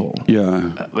seeing people.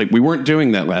 Yeah, like we weren't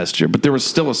doing that last year, but there was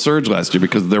still a surge last year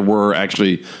because there were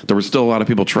still a lot of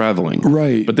people traveling.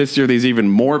 Right. But this year, there's even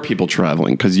more people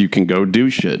traveling because you can go do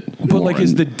shit. But like,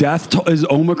 is the is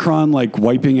Omicron like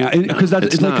wiping out? Because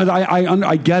that's because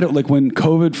I get it. Like when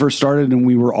COVID first started and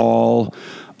we were all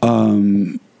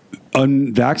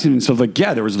unvaccinated and stuff, like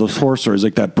there was those horror stories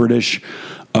like that British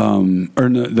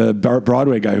the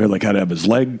Broadway guy who had to have his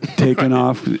leg taken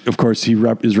off. Of course he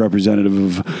is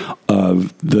representative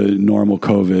of the normal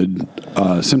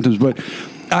COVID symptoms, but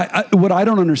what I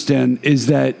don't understand is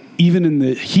that even in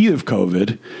the heat of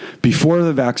COVID, before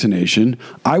the vaccination,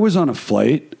 I was on a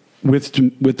flight with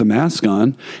the mask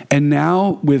on, and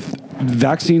now with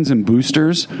vaccines and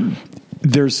boosters,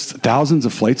 there's thousands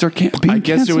of flights are being I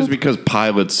guess canceled? it was because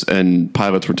pilots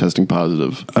were testing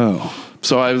positive. Oh.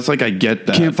 So I was like, I get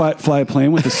that. Can't fly a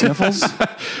plane with the sniffles?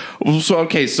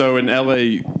 So in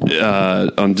LA,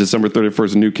 on December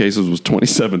 31st, new cases was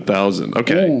 27,000.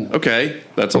 Okay.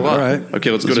 That's a lot. All right.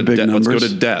 Okay, let's go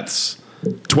to deaths.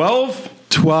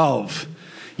 12?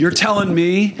 You're telling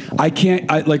me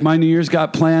like my New Year's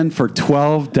got planned for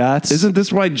 12 deaths? Isn't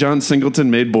this why John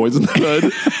Singleton made Boys in the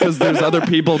Hood? Because there's other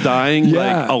people dying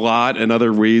like a lot in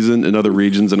other regions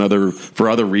and for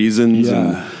other reasons.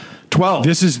 Yeah. And 12.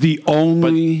 This is the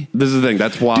only. But this is the thing.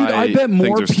 That's why. Dude, I bet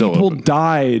more people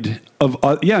died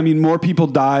more people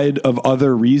died of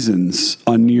other reasons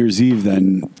on New Year's Eve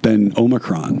than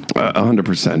Omicron.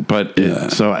 100%. But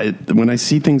when I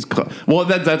see things, that's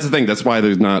the thing. That's why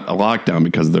there's not a lockdown,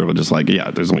 because they're just like,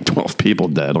 there's only 12 people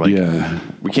dead. Like,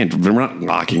 we're not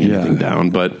locking anything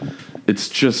down, but. It's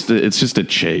just a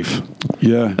chafe.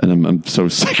 Yeah. And I'm so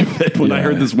sick of it. When I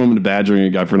heard this woman badgering a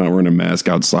guy for not wearing a mask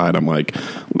outside, I'm like,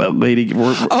 lady,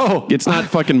 it's not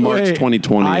fucking March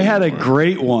 2020 I had a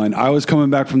great one. I was coming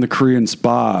back from the Korean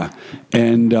spa,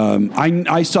 and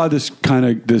I saw this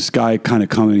guy kind of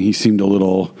coming. He seemed a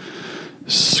little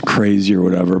crazy or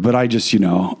whatever, but I just,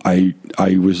 I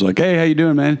was like, hey, how you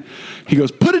doing, man? He goes,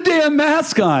 put a damn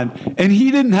mask on. And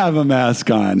he didn't have a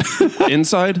mask on.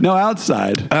 Inside? No,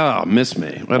 outside. Oh, miss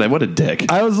me. What a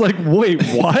dick. I was like, wait,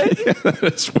 what?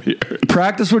 That's weird.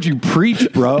 Practice what you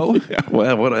preach, bro.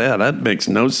 That makes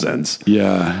no sense.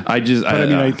 Yeah. I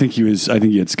think he had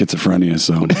schizophrenia,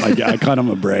 so I cut him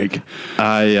a break.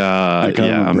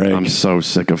 I'm so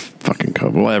sick of fucking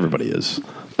COVID. Well, everybody is.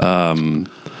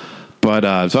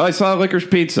 So I saw Licorice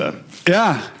Pizza.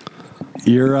 Yeah. I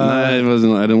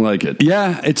didn't like it.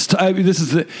 Yeah,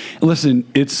 listen,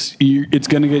 it's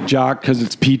going to get jocked because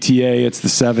it's PTA, it's the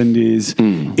 70s.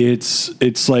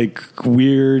 It's like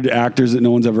weird actors that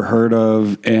no one's ever heard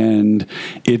of, and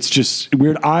it's just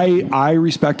weird. I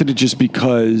respected it just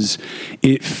because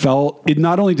it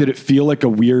not only did it feel like a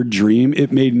weird dream,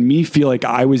 it made me feel like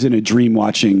I was in a dream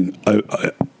watching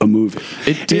a movie.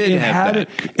 It did.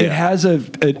 It has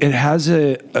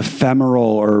a ephemeral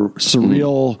or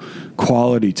surreal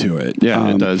quality to it. Yeah,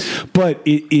 it does. But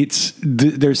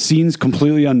there's scenes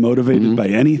completely unmotivated by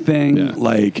anything. Yeah.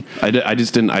 Like I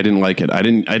didn't like it. I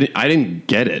didn't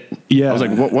get it. Yeah. I was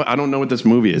like, what? I don't know what this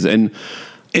movie is. And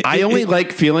I only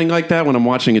like feeling like that when I'm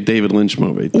watching a David Lynch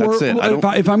movie. That's it.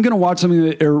 If I'm going to watch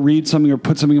something or read something or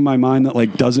put something in my mind that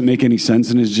like doesn't make any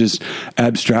sense and is just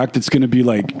abstract, it's going to be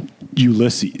like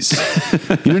Ulysses.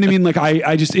 You know what I mean? Like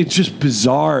it's just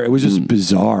bizarre. It was just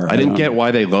bizarre. I didn't get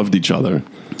why they loved each other.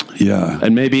 Yeah.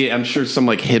 And maybe I'm sure some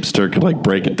like hipster could like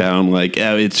break it down like,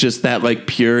 it's just that like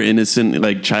pure innocent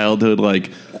like childhood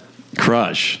like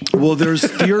crush. Well, there are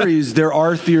theories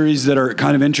that are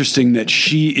kind of interesting that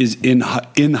she is in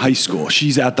high school.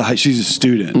 She's she's a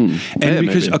student. And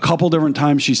because maybe. A couple different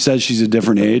times she says she's a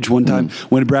different age. One time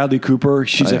when Bradley Cooper,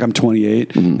 she's like, I'm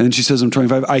 28. And then she says I'm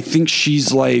 25. I think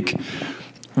she's like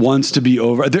wants to be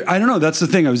over. I don't know. That's the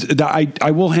thing.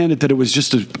 I will hand it that it was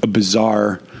just a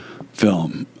bizarre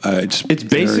film. It's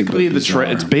basically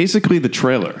it's basically the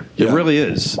trailer. It really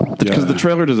is, because the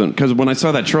trailer doesn't. Because when I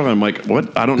saw that trailer, I'm like,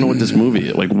 what? I don't know what this movie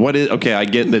is. Like, what is? Okay, I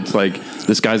get that. It's like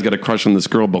this guy's got a crush on this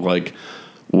girl, but like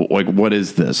what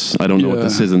is this? I don't know what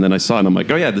this is. And then I saw it, and I'm like,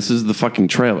 oh yeah, this is the fucking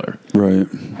trailer. Right.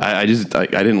 I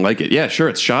didn't like it. Yeah, sure,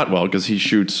 it's shot well because he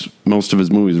shoots most of his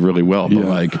movies really well, but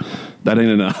like that ain't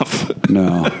enough.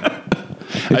 No.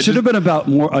 It should have been about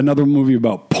another movie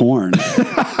about porn.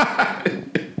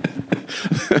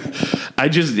 I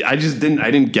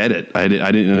didn't get it. I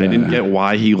didn't get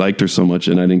why he liked her so much,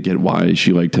 and I didn't get why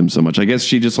she liked him so much. I guess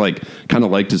she just like kind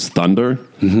of liked his thunder.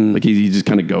 Like he just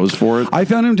kind of goes for it. I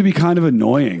found him to be kind of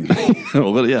annoying. a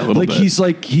little bit.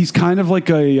 He's kind of like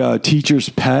a teacher's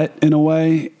pet in a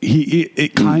way.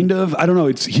 It kind of, I don't know.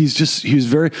 He was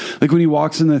very like when he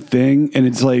walks in the thing and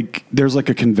it's like there's like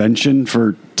a convention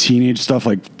for teenage stuff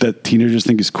like that teenagers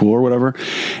think is cool or whatever,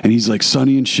 and he's like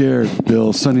Sonny and Cher,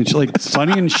 Bill, Sonny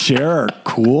and Cher are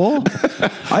cool.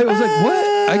 I was like,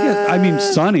 what? I mean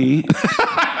Sonny.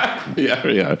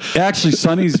 Yeah. Actually,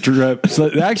 Sonny's drip.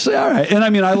 So actually, all right. And I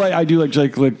mean, I do like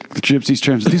Gypsies,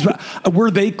 Tramps. These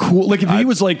were they cool? Like if he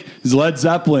was like Led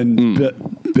Zeppelin,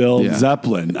 Bill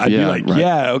Zeppelin, I'd be like,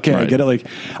 yeah, okay, I get it. Like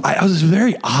I was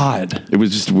very odd. It was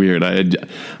just weird. I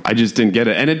just didn't get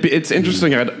it, and it's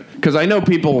interesting because I know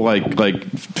people like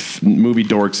movie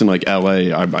dorks in like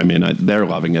L.A. I mean, they're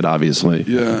loving it, obviously.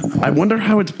 Yeah. I wonder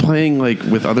how it's playing like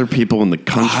with other people in the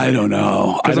country. I don't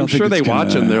know. I'm sure they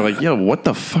watch it and they're like, yo, what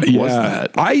the fuck was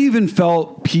that? I even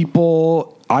felt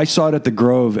people. I saw it at the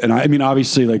Grove, and I mean,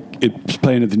 obviously, like it's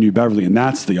playing at the New Beverly, and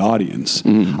that's the audience.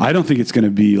 I don't think it's going to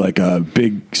be like a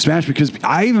big smash because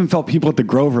I even felt people at the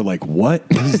Grove are like, "What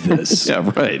is this?"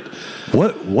 Yeah, right.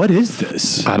 What is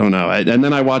this? I don't know. And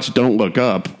then I watched Don't Look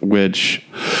Up, which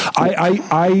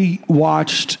I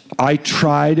watched. I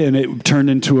tried, and it turned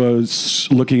into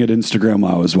looking at Instagram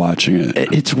while I was watching it.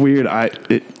 It's weird.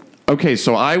 Okay,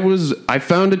 so I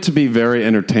found it to be very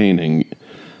entertaining,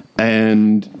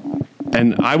 and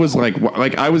I was I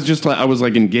was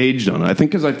engaged on it. I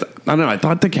think because I don't know. I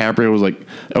thought DiCaprio was like,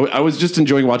 I was just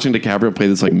enjoying watching DiCaprio play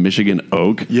this like Michigan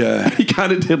oak. Yeah, he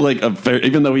kind of did like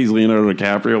even though he's Leonardo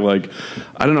DiCaprio. Like,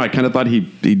 I don't know. I kind of thought he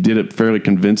did it fairly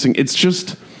convincing. It's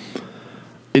just.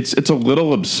 It's a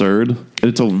little absurd.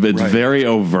 It's very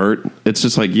overt. It's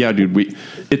just like, yeah, dude.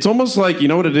 It's almost like, you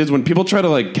know what it is when people try to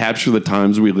like capture the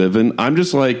times we live in. I'm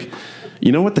just like,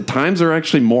 you know what? The times are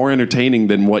actually more entertaining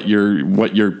than what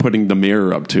you're putting the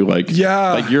mirror up to. Like,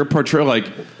 yeah, like your portrayal, like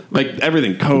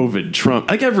everything, COVID, Trump,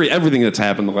 like everything that's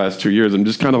happened the last 2 years. I'm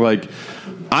just kind of like,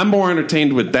 I'm more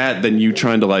entertained with that than you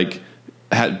trying to like.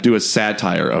 Do a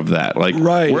satire of that, like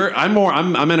right.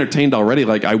 I'm entertained already.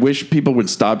 Like, I wish people would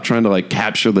stop trying to like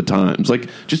capture the times. Like,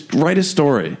 just write a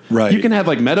story. Right. You can have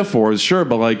like metaphors, sure,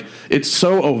 but like it's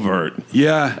so overt.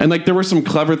 Yeah. And like there were some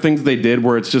clever things they did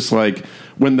where it's just like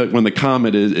when the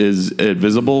comet is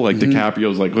visible, like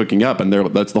DiCaprio's like looking up, and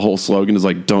that's the whole slogan is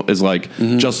like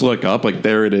just look up. Like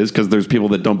there it is, because there's people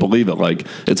that don't believe it. Like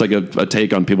it's like a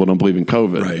take on people who don't believe in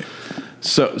COVID. Right.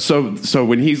 So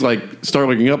when he's like start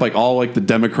looking up, like all like the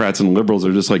Democrats and liberals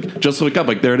are just like, just look up,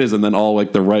 like there it is, and then all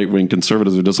like the right wing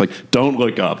conservatives are just like, don't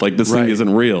look up, like this thing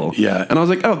isn't real. Yeah, and I was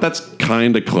like, oh, that's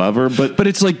kind of clever, but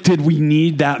it's like, did we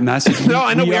need that message? No,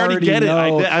 I know we already get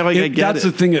know. it. I get that's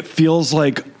it. The thing. It feels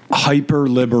like hyper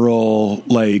liberal,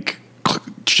 like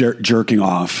jerking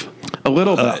off a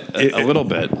little bit, a little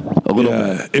bit.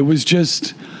 It was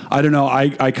just. I don't know.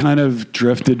 I kind of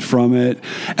drifted from it.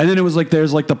 And then it was like,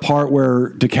 there's like the part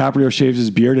where DiCaprio shaves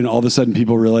his beard and all of a sudden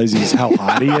people realize how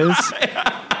hot he is.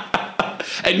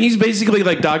 And he's basically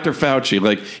like Dr. Fauci.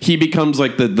 Like he becomes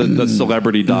like the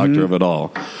celebrity doctor of it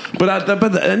all. But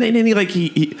and then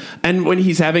he and when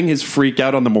he's having his freak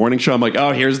out on the morning show, I'm like,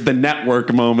 oh, here's the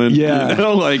network moment. Yeah, you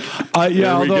know, like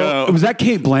yeah. Although, was that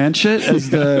Cate Blanchett as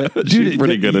the dude? She's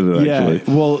pretty good at it.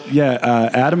 Actually. Well, yeah.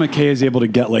 Adam McKay is able to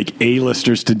get like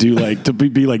A-listers to do like to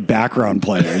be like background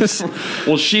players.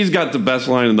 Well, she's got the best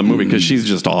line in the movie because she's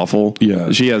just awful.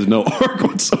 Yeah, she has no arc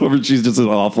whatsoever. She's just an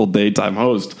awful daytime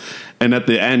host. And at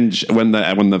the end, when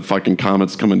the fucking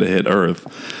comets coming to hit Earth,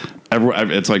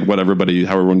 it's like how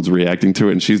everyone's reacting to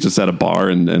it. And she's just at a bar,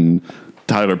 and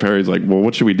Tyler Perry's like, well,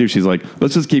 what should we do? She's like,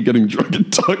 let's just keep getting drunk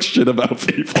and talk shit about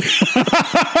people.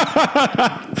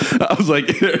 I was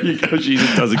like, there you go. She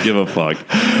just doesn't give a fuck.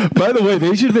 By the way,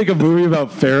 they should make a movie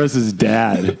about Ferris's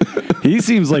dad. He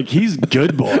seems like he's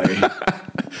good boy.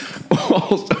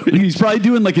 He's probably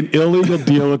doing like an illegal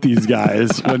deal with these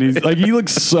guys when he's like, he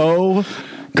looks so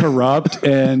corrupt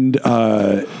and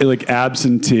like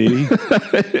absentee. He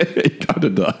kind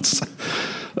of does.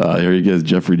 Here he goes,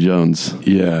 Jeffrey Jones.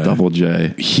 Yeah, Double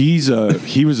J. He's a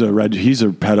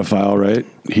pedophile, right?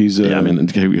 I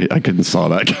mean, I couldn't saw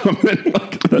that coming.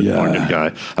 Like, that fucking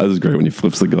guy. That was great when he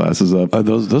flips the glasses up.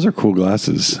 Those are cool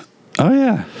glasses. Oh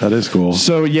yeah, that is cool.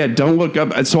 So yeah, Don't Look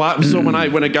Up. So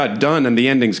when it got done, and the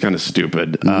ending's kind of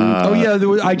stupid.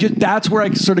 That's where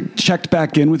I sort of checked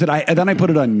back in with it. Then I put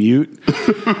it on mute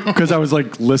because I was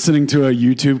like listening to a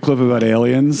YouTube clip about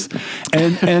aliens,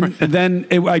 and then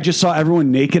I just saw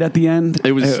everyone naked at the end.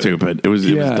 It was stupid. It was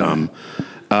dumb.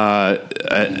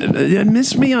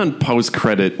 Miss me on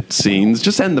post-credit scenes.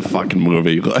 Just end the fucking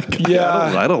movie. Like,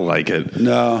 I don't like it.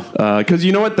 No, because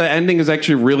you know what? The ending is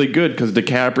actually really good because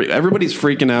DiCaprio. Everybody's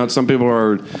freaking out. Some people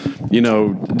are,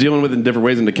 dealing with it in different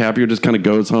ways. And DiCaprio just kind of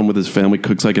goes home with his family,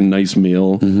 cooks like a nice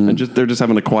meal, and they're just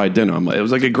having a quiet dinner. It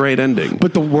was like a great ending.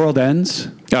 But the world ends.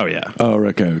 Oh yeah. Oh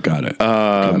okay, got it.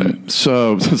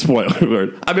 So spoiler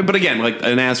alert. I mean, but again, like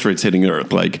an asteroid's hitting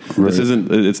Earth. Like this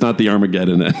isn't. It's not the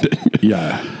Armageddon ending.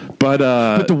 Yeah.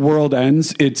 But the world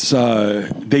ends. It's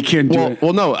they can't do it.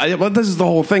 Well, no. But this is the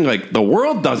whole thing. Like the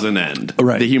world doesn't end.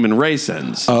 Right. The human race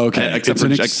ends. Oh, okay. Except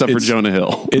for Jonah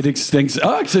Hill. It extinct.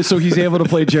 Oh, so he's able to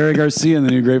play Jerry Garcia in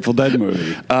the new Grateful Dead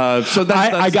movie. So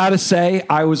I gotta say,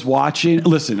 I was watching.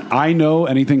 Listen, I know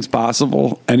anything's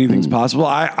possible. Anything's possible.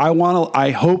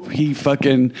 I hope he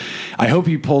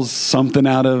pulls something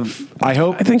out of.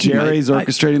 I think Jerry's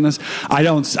orchestrating this.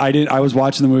 I was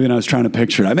watching the movie and I was trying to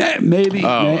picture it. I mean, maybe.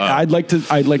 I'd like to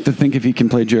think if he can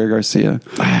play Jerry Garcia.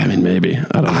 I mean, maybe.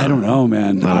 I don't know,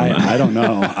 man. I don't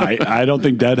know. I don't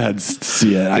think Deadheads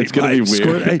see it. It's gonna be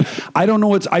weird. I don't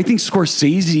know I think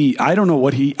Scorsese. I don't know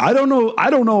what he. I don't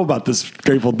know about this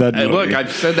Grateful Dead movie. Look,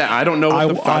 I've said that. I don't know.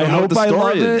 I hope I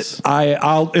love it.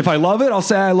 I'll if I love it, I'll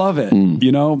say I love it.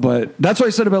 You know, but that's what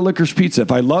I said about Licorice Pizza.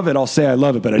 If I love it, I'll say I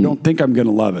love it. But I don't think I'm going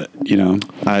to love it. You know,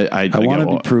 I want to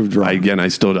be proved wrong. I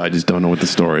just don't know what the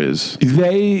story is.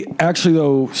 They actually,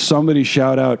 though, somebody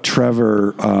shout out Trev.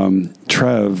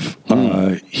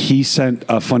 He sent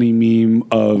a funny meme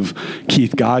of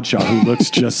Keith Godshaw, who looks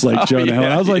just like Jonah Hill.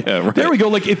 And I was like, there we go.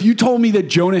 Like, if you told me that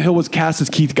Jonah Hill was cast as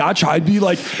Keith Godshaw, I'd be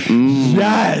like,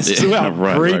 yes,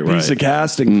 great piece of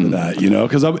casting for that. You know,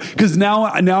 because now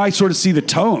I sort of see the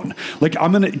tone. Like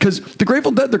because the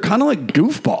Grateful Dead, they're kind of like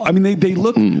goofball. I mean, they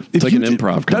look. It's like an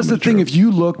improv. That's the thing. If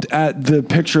you looked at the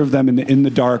picture of them in the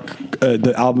dark,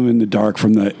 the album In the Dark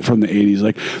from the 80s,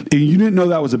 like, and you didn't know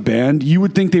that was a band, you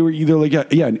would think they were either like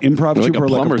an improv troupe or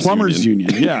like a plumbers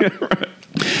union. Yeah. Right.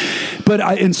 But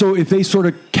so if they sort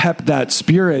of kept that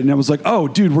spirit, and I was like, oh,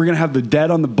 dude, we're gonna have the Dead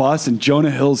on the bus and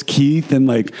Jonah Hill's Keith, and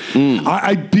like,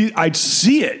 I'd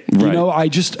see it. You know,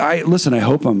 listen. I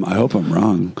hope I'm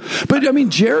wrong. But I mean,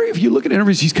 Jerry, if you look at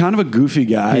interviews, he's kind of a goofy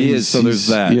guy. He is. So there's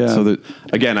that. Yeah. So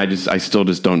again, I still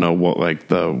just don't know what like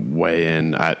the way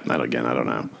in. I don't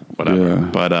know. Whatever. Yeah.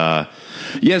 But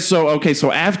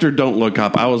So after Don't Look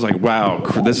Up, I was like, wow,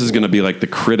 this is going to be like the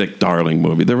critic darling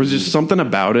movie. There was just something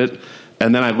about it.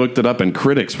 And then I looked it up, and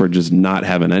critics were just not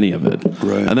having any of it.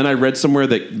 Right. And then I read somewhere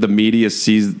that the media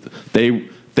sees they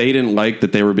didn't like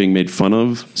that they were being made fun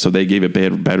of, so they gave it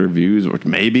bad reviews. Or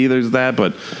maybe there's that,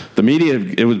 but the media,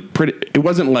 it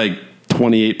wasn't like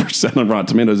 28% on Rotten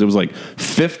Tomatoes. It was like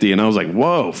 50, and I was like,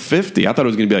 whoa, 50. I thought it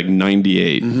was going to be like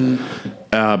 98.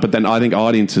 But then I think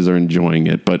audiences are enjoying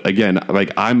it. But again,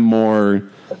 like I'm more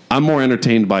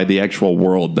entertained by the actual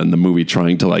world than the movie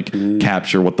trying to like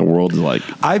capture what the world is like.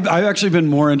 I've actually been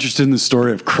more interested in the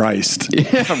story of Christ.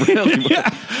 Yeah, really.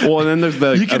 Yeah. Well, and then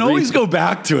there's you can always go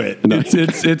back to it. No.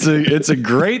 It's a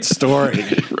great story.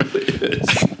 It really is.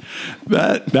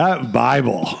 That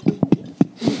Bible.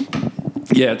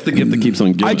 Yeah, it's the gift that keeps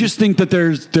on giving. I just think that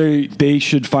they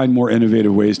should find more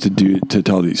innovative ways to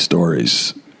tell these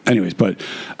stories. Anyways, but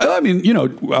I mean, you know,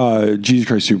 Jesus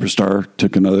Christ Superstar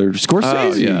took another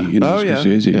Scorsese.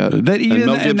 Scorsese. Yeah. That even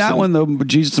in that one though,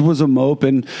 Jesus was a mope,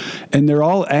 and they're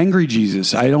all angry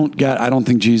Jesus. I don't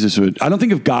think Jesus would. I don't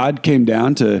think if God came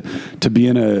down to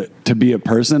be a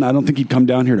person, I don't think he'd come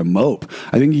down here to mope.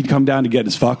 I think he'd come down to get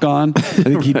his fuck on. I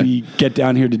think he'd get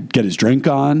down here to get his drink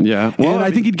on. Yeah, well, and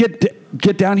I think he'd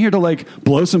get down here to like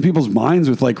blow some people's minds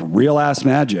with like real ass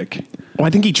magic. Well, I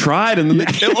think he tried, and then they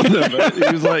killed him.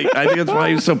 He was like, I think that's why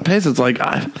he was so pissed. It's like,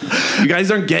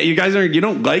 you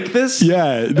don't like this?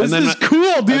 Yeah, this is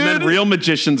cool, dude. And then real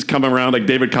magicians come around like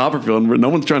David Copperfield, and no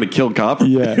one's trying to kill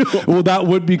Copperfield. Yeah, well, that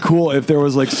would be cool if there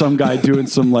was like some guy doing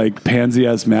some like pansy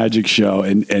ass magic show,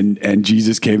 and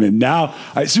Jesus came in. Now,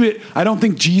 I don't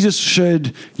think Jesus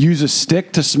should use a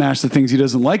stick to smash the things he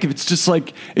doesn't like. If it's just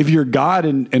like if you're God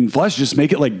in flesh, just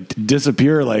make it like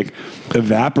disappear, like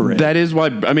evaporate. That is why.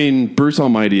 I mean, Bruce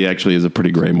Almighty actually is a pretty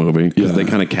great movie because they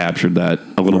kind of captured that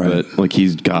a little bit, like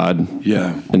he's God,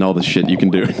 and all the shit you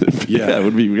can do. It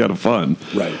would be kind of fun,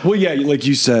 right? Well, yeah, like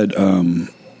you said,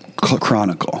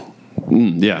 Chronicle,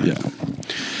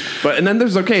 But and then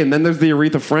there's the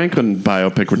Aretha Franklin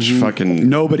biopic, which fucking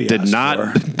nobody did not.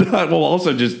 Well,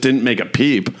 also just didn't make a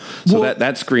peep. So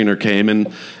that screener came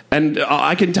and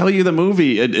I can tell you the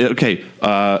movie.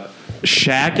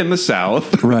 Shack in the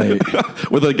South, right,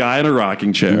 with a guy in a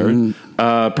rocking chair,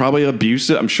 probably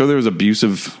abusive. I'm sure there was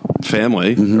abusive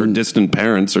family or distant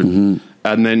parents,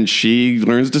 and then she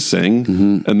learns to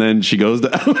sing, and then she goes to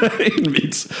LA and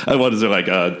meets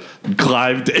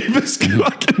Clive Davis,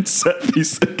 fucking set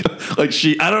piece. Like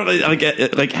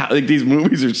these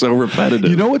movies are so repetitive.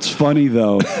 You know what's funny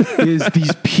though is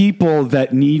these people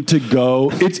that need to go.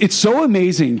 It's so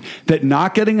amazing that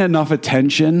not getting enough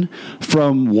attention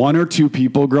from one or two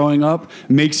people growing up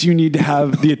makes you need to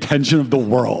have the attention of the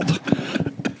world.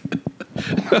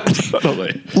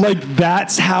 Totally. Like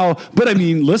that's how. But I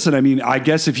mean, listen. I mean, I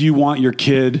guess if you want your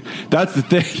kid, that's the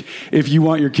thing. If you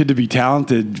want your kid to be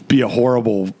talented, be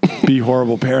horrible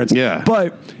parents. Yeah.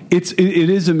 But it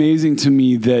is amazing to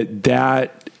me that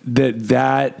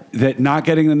not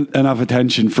getting enough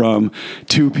attention from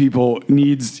two people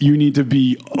you need to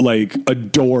be like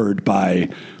adored by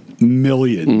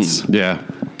millions. Yeah.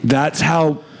 That's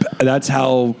how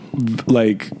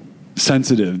like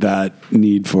sensitive that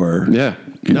need for. Yeah.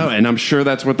 No, and I'm sure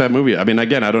that's what that movie. I mean,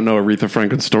 again, I don't know Aretha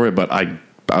Franklin's story, but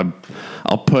I'll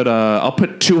put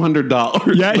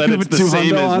 $200. Yeah, that you it's put the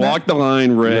same as $200 Walk the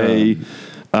Line, Ray,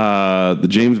 the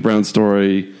James Brown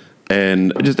story,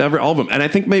 and just all of them. And I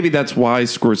think maybe that's why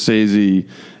Scorsese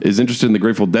is interested in the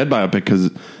Grateful Dead biopic,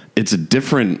 because it's a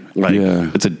different,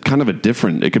 it's a kind of a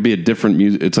different. It could be a different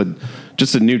music. It's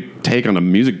just a new take on a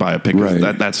music biopic.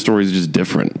 Right. That story is just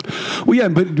different. Well, yeah,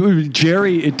 but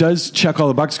Jerry, it does check all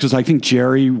the boxes because I think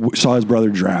Jerry saw his brother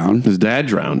drown. His dad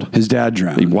drowned.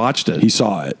 He watched it. He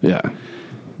saw it. Yeah.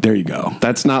 There you go.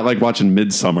 That's not like watching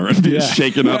Midsummer and being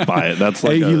shaken up by it. That's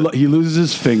like he loses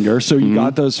his finger, so you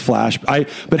got those but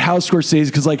how Scorsese?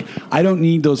 Because like I don't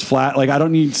need those I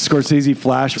don't need Scorsese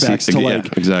flashbacks to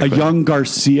like a young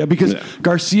Garcia, because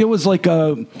Garcia was like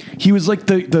he was like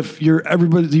he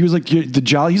was like the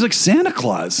jolly. He's like Santa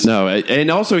Claus. No, and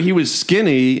also he was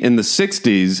skinny in the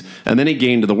 '60s, and then he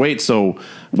gained the weight. So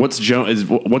what's Joan? That's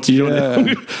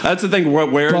the thing.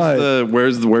 What's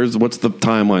the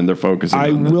timeline they're focusing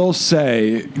on? I will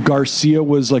say Garcia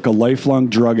was like a lifelong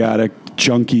drug addict,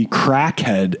 junkie,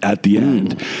 crackhead at the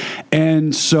end.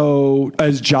 And so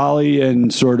as jolly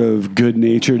and sort of good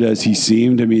natured as he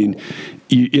seemed, I mean,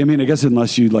 I guess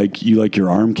unless you like your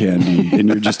arm candy and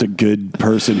you're just a good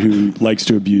person who likes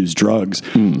to abuse drugs,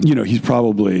 he's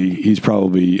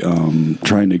probably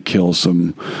trying to kill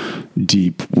some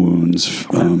deep wounds.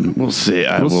 We'll see.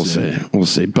 We'll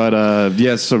see.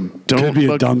 But so don't could be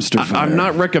a dumpster fire. I'm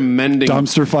not recommending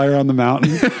dumpster fire on the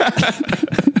mountain.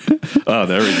 Oh,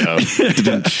 there we go.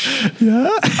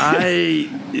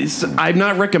 I'm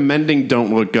not recommending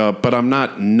Don't Look Up, but I'm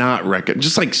not recommending.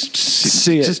 Just like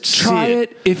see it. Just try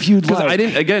it if you'd like. I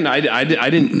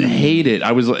didn't hate it.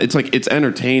 It's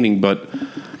entertaining, but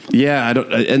yeah, I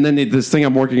don't. And then this thing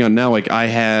I'm working on now, like I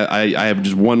have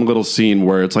just one little scene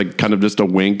where it's like kind of just a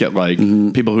wink at like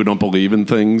people who don't believe in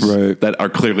things that are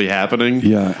clearly happening.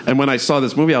 Yeah. And when I saw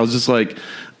this movie, I was just like,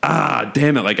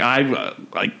 damn it! Like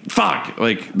fuck!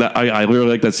 Like that, I really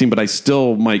like that scene, but I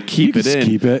still might keep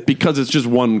it because it's just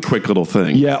one quick little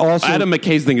thing. Yeah. Also, Adam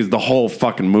McKay's thing is the whole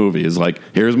fucking movie is like,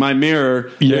 here's my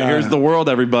mirror. Yeah. Here's the world,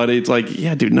 everybody. It's like,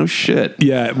 yeah, dude, no shit.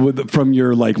 Yeah, from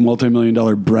your like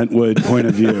multi-million-dollar Brentwood point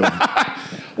of view.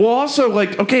 Well, also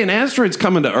like, okay, an asteroid's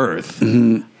coming to Earth.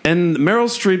 And Meryl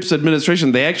Streep's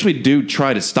administration, they actually do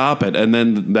try to stop it. And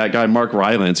then that guy, Mark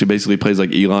Rylance, who basically plays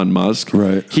like Elon Musk,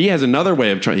 he has another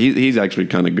way of trying. He's actually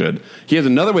kind of good. He has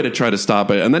another way to try to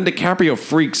stop it. And then DiCaprio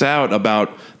freaks out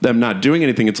about them not doing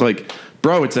anything. It's like,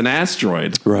 bro, it's an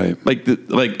asteroid. Right. Like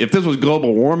if this was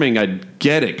global warming, I'd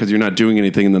get it because you're not doing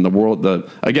anything. And then the world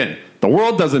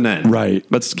doesn't end. Right.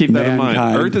 Let's keep that in mind.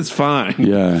 Earth is fine.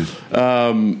 Yeah.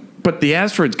 But the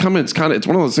asteroid's coming. It's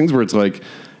one of those things where it's like,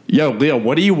 yo, Leo,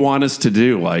 what do you want us to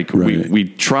do? Like we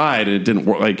tried and it didn't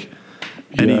work. Like,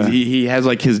 and he has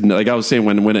like his, like I was saying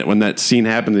when that scene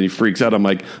happens and he freaks out, I'm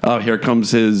like, oh, here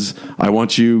comes his, I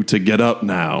want you to get up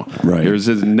now. Right. Here's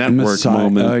his network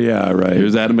moment. Oh yeah, right.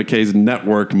 Here's Adam McKay's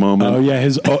network moment. Oh yeah,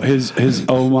 his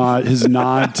homage, his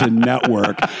nod to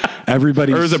network.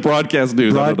 Everybody, or is it broadcast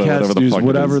news? Broadcast news,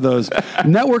 whatever those.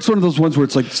 Network's one of those ones where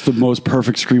it's like it's the most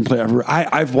perfect screenplay ever.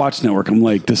 I've watched Network. I'm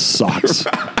like, this sucks.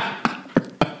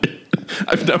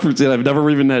 I've never seen it. I've never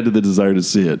even had the desire to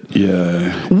see it.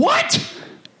 Yeah. What?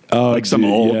 Oh, like some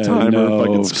old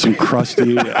timer, some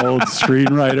crusty old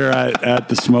screenwriter at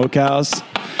the Smokehouse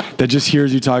that just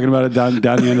hears you talking about it down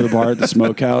the end of the bar at the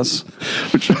Smokehouse.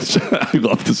 I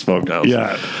love the Smokehouse.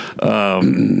 Yeah.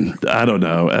 I don't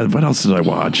know. What else did I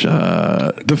watch?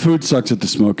 The food sucks at the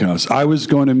Smokehouse. I was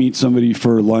going to meet somebody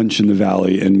for lunch in the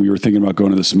Valley, and we were thinking about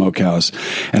going to the Smokehouse.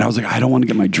 And I was like, I don't want to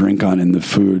get my drink on, and the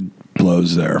food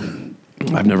blows there.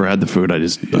 I've never had the food. I'm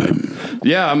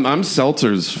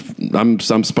seltzers. I'm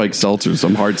spiked seltzers.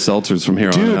 I'm hard seltzers from here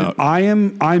on out.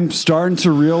 I'm starting to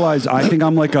realize I think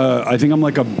I'm like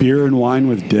a beer and wine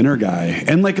with dinner guy.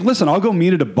 And like, listen, I'll go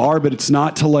meet at a bar, but it's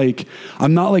not to like,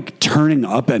 I'm not like turning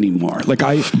up anymore. Like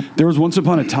there was once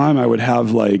upon a time I would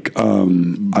have like,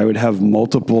 I would have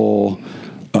multiple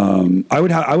I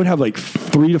would have like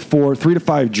 3 to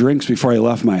 5 drinks before I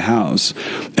left my house,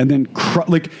 and then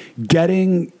like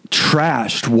getting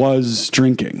trashed was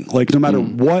drinking. Like no matter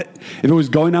what, if it was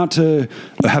going out to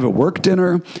have a work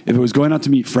dinner, if it was going out to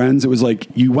meet friends, it was like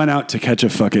you went out to catch a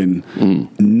fucking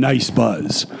nice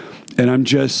buzz. And I'm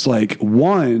just like,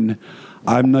 I'm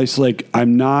nice. Like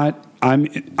I'm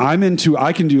into,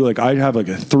 I can do like, I have like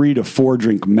a 3 to 4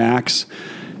 drink max,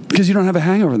 because you don't have a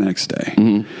hangover the next day.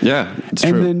 Mm-hmm. Yeah, it's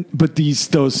true. And then, but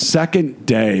those second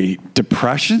day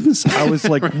depressions, I was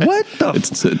like, what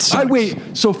the? Wait,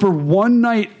 so for one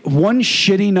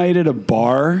shitty night at a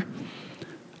bar,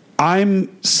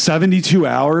 I'm 72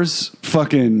 hours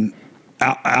fucking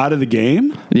out of the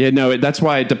game? Yeah, no, that's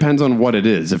why it depends on what it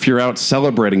is. If you're out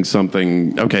celebrating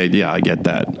something, okay, yeah, I get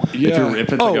that. Yeah.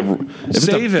 If it's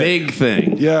a big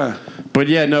thing. Yeah. But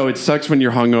yeah, no, it sucks when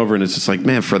you're hungover and it's just like,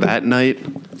 man, for that night,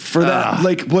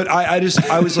 like, but I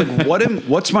was like,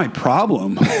 what's my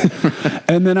problem?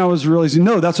 And then I was realizing,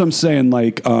 no, that's what I'm saying.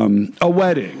 Like, a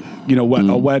wedding, a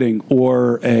wedding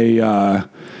or a,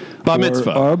 bar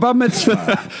mitzvah. Or a bar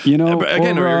mitzvah,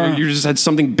 Again, you just had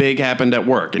something big happened at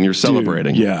work and you're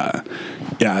celebrating. Yeah,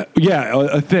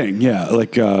 a thing. Yeah,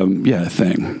 like, a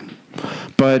thing.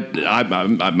 But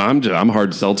I'm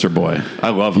hard seltzer boy. I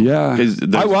love them. Yeah.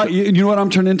 You know what I'm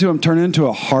turning into? I'm turning into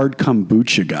a hard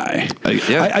kombucha guy.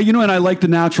 And I like the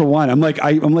natural wine. I'm like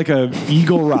a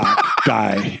Eagle Rock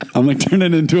guy. I'm like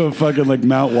turning into a fucking like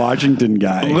Mount Washington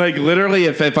guy. Like literally,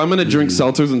 if I'm gonna drink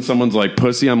seltzers and someone's like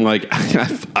pussy, I'm like,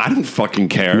 I don't fucking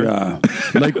care. Yeah.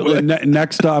 Like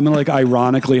next, I'm gonna like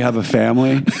ironically have a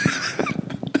family.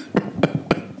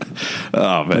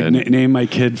 Oh man! Like, name my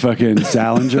kid fucking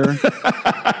Salinger.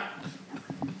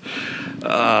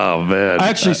 Oh man!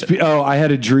 Actually, I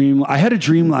had a dream. I had a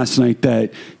dream last night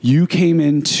that you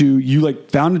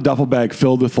found a duffel bag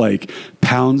filled with like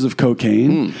pounds of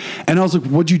cocaine, and I was like,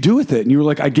 "What'd you do with it?" And you were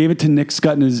like, "I gave it to Nick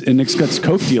Scott and Nick Scott's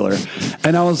coke dealer,"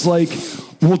 and I was like,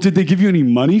 well, did they give you any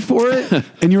money for it?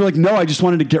 And you were like, no, I just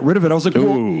wanted to get rid of it. I was like,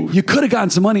 well, you could have gotten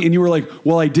some money, and you were like,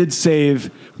 well, I did save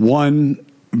one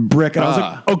brick. And I was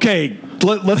like, okay,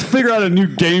 let's figure out a new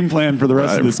game plan for the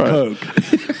rest of this coke.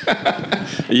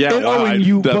 Yeah.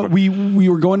 But we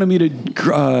were going to meet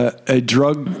a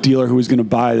drug dealer who was going to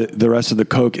buy the rest of the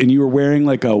coke, and you were wearing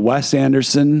like a Wes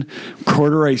Anderson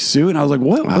corduroy suit, and I was like,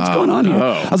 what's going on here?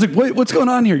 I was like, wait, what's going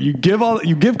on here? You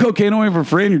give cocaine away for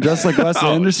free, and you're dressed like Wes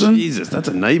Anderson? Jesus, that's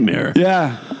a nightmare.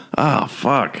 Yeah. Oh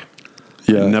fuck.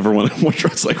 Yeah. I never want to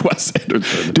dress like Wes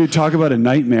Anderson. Dude, talk about a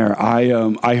nightmare.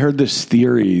 I heard this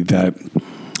theory that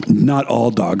not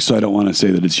all dogs, so I don't want to say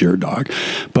that it's your dog,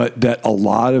 but that a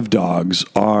lot of dogs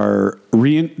are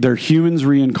they're humans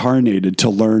reincarnated to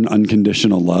learn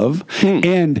unconditional love,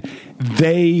 and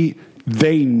they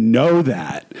know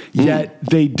that, yet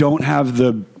they don't have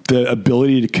the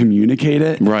ability to communicate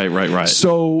it. Right.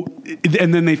 So,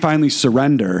 and then they finally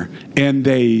surrender, and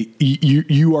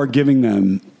you are giving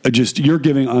them you're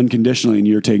giving unconditionally, and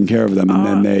you're taking care of them, and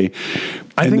then they.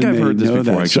 I think I've heard this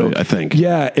before. Actually, I think.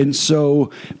 Yeah, and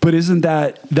so, but isn't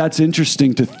that's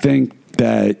interesting to think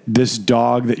that this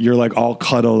dog that you're like all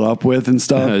cuddled up with and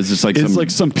stuff is just like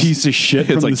some piece of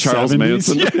shit. It's from like the Charles 70s.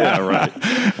 Manson. Yeah, right.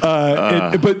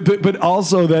 But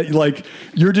also that like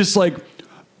you're just like.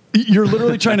 You're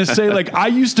literally trying to say, like, I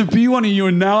used to be one of you,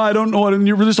 and now I don't know what. And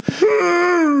you're just.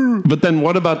 But then,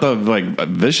 what about the like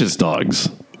vicious dogs?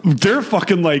 They're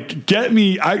fucking like get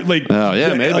me. I like. Oh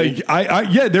yeah, maybe.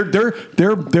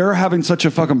 They're having such a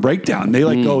fucking breakdown. They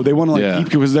like go. They want to like eat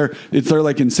because they're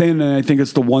like insane. And I think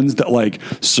it's the ones that like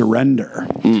surrender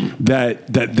that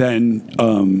then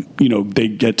they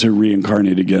get to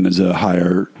reincarnate again as a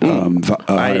higher being.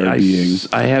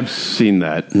 I have seen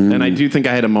that, and I do think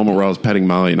I had a moment where I was petting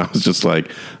Molly, and I was just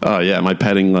like, oh yeah, am I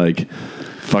petting like.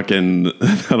 Fucking,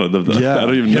 I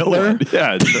don't even Hitler? know.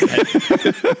 Yeah.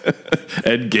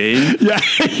 Ed Gein?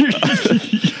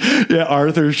 Yeah,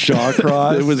 Arthur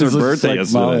Shawcross. It was her birthday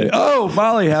yesterday. Molly. Oh,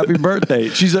 Molly, happy birthday.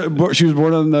 She was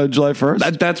born on July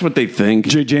 1st? That's what they think.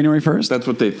 January 1st? That's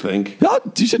what they think. Oh,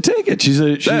 you should take it. She's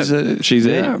 8.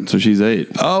 So she's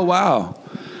 8. Oh, wow.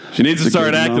 She needs to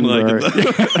start acting number. like it.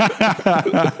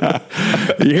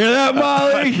 You hear that,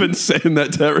 Molly? I've been saying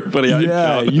that to everybody.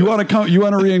 Yeah, you want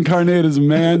to reincarnate as a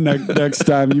man next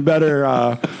time. You better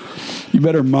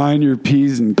mind your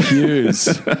P's and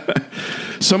Q's.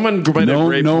 Someone made a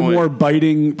great no point. more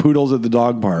biting poodles at the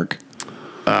dog park.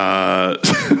 I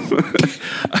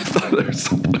thought there was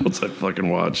something else I fucking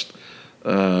watched.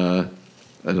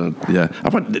 I don't. Yeah, how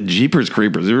about Jeepers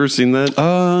Creepers? You ever seen that?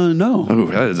 No. Oh,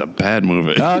 that is a bad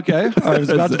movie. Okay, I was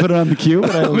about to put it on the queue,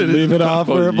 but I'll leave it off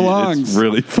where it belongs. It's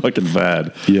really fucking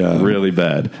bad. Yeah, really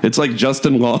bad. It's like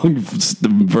Justin Long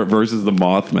versus the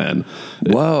Mothman.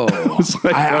 Whoa!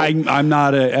 Like, I'm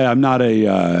not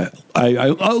a.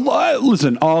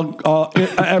 Listen. All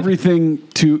everything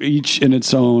to each in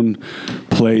its own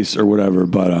place or whatever.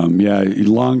 But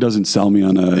Long doesn't sell me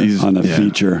on a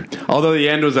feature. Although the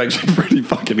end was actually pretty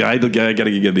fucking. I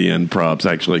gotta give the end props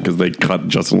actually because they cut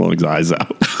Justin Long's eyes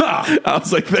out. I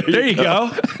was like, there you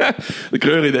go.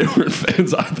 Clearly they weren't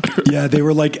fans either. Yeah, they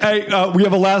were like, hey, we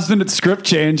have a last minute script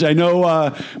change. I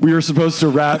know we were supposed to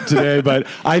wrap today, but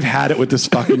I've had it with this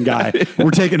fucking guy.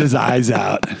 We're taking his eyes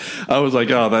out. I was like,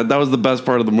 oh, that was the best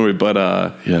part of the movie. But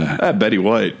Betty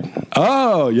White.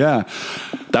 Oh yeah.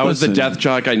 That was the death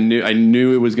jock. I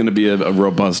knew it was going to be a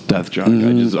robust death jock.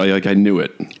 Mm-hmm. I knew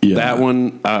it. Yeah. That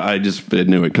one, I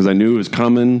knew it because I knew it was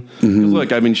coming. Mm-hmm.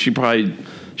 Look, I mean, she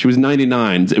was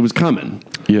 99. It was coming.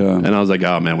 Yeah. And I was like,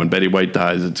 oh man, when Betty White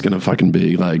dies, it's going to fucking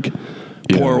be like,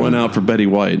 pour one out for Betty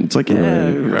White. It's like, all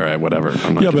right, whatever.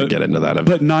 I'm not going to get into that.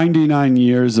 But 99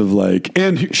 years of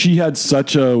and she had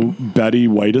such a Betty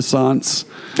White-assance.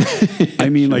 I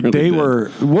mean, like really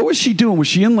what was she doing? Was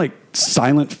she in like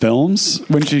silent films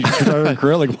when she started her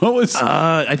career? Like what was?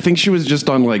 I think she was just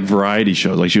on like variety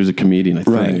shows. Like she was a comedian,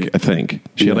 I think.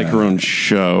 She had like her own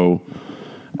show.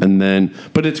 And then,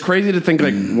 but it's crazy to think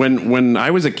like when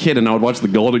I was a kid and I would watch the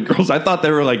Golden Girls, I thought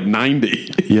they were like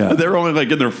 90. Yeah. They were only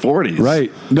like in their 40s.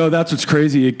 Right. No, that's what's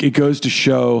crazy. It goes to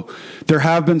show there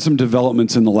have been some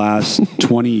developments in the last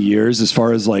 20 years as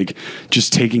far as like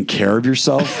just taking care of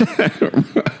yourself.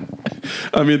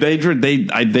 I mean,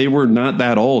 they were not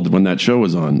that old when that show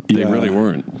was on. They really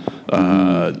weren't.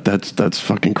 That's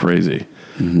fucking crazy.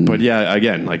 Mm-hmm. But yeah,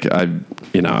 again, like I'm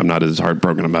not as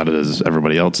heartbroken about it as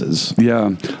everybody else is.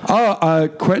 Yeah.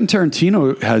 Quentin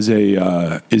Tarantino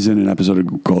is in an episode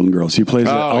of Golden Girls. He plays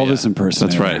Elvis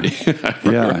impersonator. That's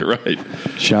right. Right.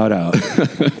 Shout out.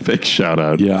 Big shout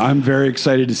out. Yeah, I'm very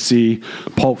excited to see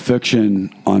Pulp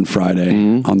Fiction on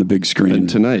Friday on the big screen. And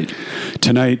tonight,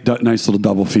 nice little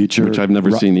double feature. Which I've never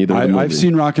seen either. I've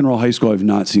seen Rock and Roll High School. I've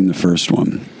not seen the first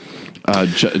one.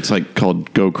 It's like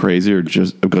called Go Crazy or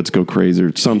just Let's Go Crazy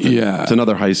or something. Yeah. It's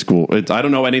another high school. I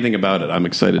don't know anything about it. I'm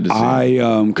excited to see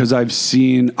because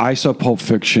I saw Pulp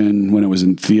Fiction when it was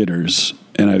in theaters.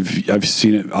 And I've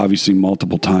seen it obviously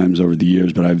multiple times over the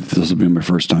years, but this will be my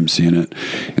first time seeing it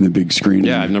in the big screen.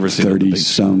 Yeah, I've never seen 30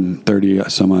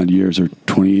 some odd years or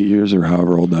 28 years or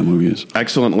however old that movie is.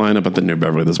 Excellent lineup at the New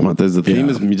Beverly this month. The theme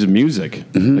is music.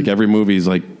 Mm-hmm. Like every movie is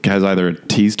has either a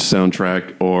teased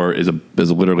soundtrack or is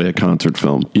literally a concert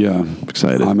film. Yeah, I'm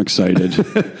excited.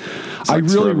 I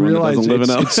really realize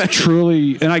it's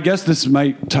truly, and I guess this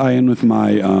might tie in with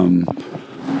my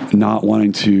not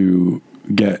wanting to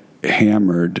get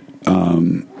hammered.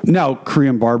 Now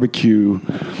Korean barbecue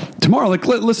tomorrow. Like,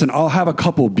 listen, I'll have a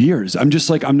couple beers. I'm just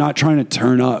like, I'm not trying to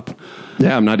turn up.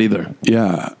 Yeah, I'm not either.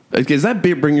 Yeah. Is that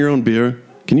beer? Bring your own beer?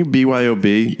 Can you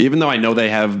BYOB? Even though I know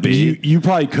they have B, you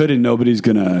probably could, and nobody's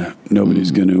gonna bring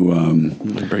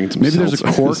some. Maybe there's a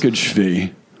corkage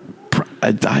fee.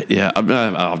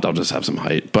 I'll just have some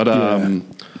height, but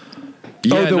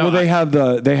they have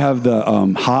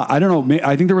the hot. I don't know.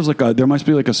 I think there must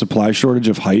be like a supply shortage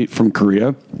of height from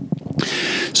Korea.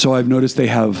 So I've noticed they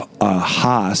have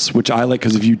Haas, which I like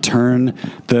because if you turn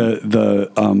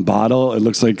the bottle, it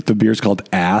looks like the beer's called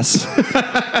ass.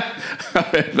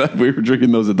 We were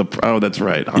drinking those at the. Oh, that's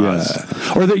right.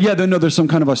 Haas. Yeah. Or there's some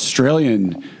kind of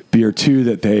Australian beer too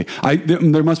that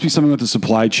there must be something with the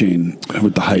supply chain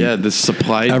with the height. Yeah, the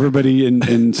supply. Everybody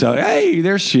in South. Hey,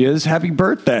 there she is. Happy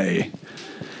birthday.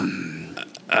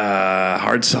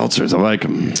 Hard seltzers, I like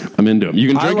them. I'm into them. You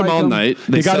can drink them all night.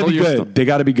 They got to be good. They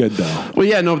got to be good though. Well,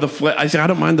 yeah, no. I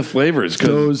don't mind the flavors.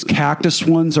 Those cactus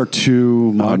ones are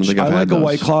too much. I like a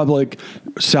White Claw. Like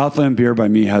Southland beer by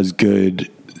me has good,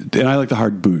 and I like the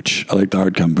hard booch. I like the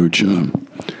hard kombucha.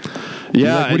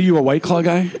 Yeah. What are you, a White Claw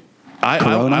guy?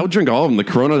 I would drink all of them. The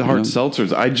Corona hard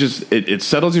seltzers. It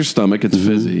settles your stomach. It's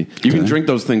fizzy. You can drink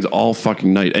those things all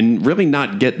fucking night and really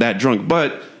not get that drunk,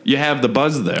 but you have the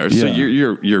buzz there, so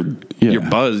you're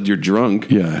buzzed, you're drunk,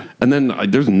 and then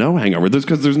there's no hangover.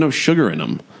 Because there's no sugar in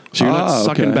them, so you're not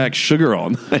sucking back sugar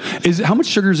all night. How much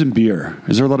sugar is in beer?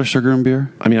 Is there a lot of sugar in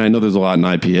beer? I mean, I know there's a lot in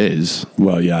IPAs.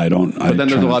 Well, yeah, I don't. But then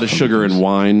there's a lot of sugar in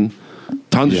wine.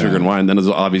 Tons of sugar in wine. Then there's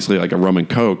obviously like a rum and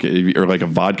Coke or like a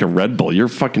vodka Red Bull. You're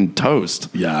fucking toast.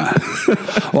 Yeah.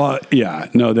 Well, yeah.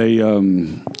 No, they.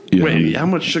 Wait, how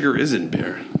much sugar is in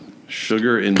beer?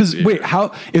 Sugar in Because beer. wait,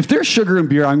 how? If there's sugar in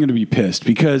beer, I'm going to be pissed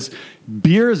because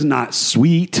beer is not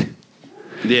sweet.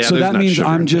 Yeah, So there's that not means sugar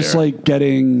I'm in just beer. like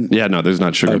getting. Yeah, no, there's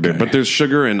not sugar in beer, Okay. but there's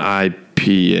sugar in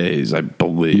IPAs, I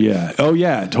believe. Yeah. Oh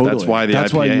yeah. Totally. That's why the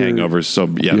IPA you're- hangover is so.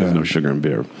 Yeah, there's Yeah. no sugar in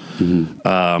beer.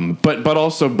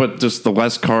 But just the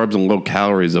less carbs and low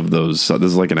calories of those. This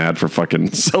is like an ad for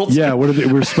fucking seltzer. Yeah, what are they?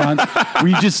 We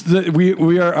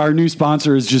are our new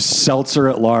sponsor is just Seltzer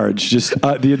at Large. Just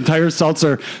the entire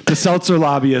seltzer. The seltzer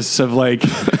lobbyists have like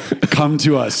come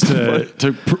to us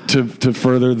to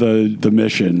further the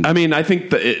mission. I mean, I think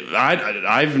that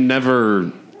I've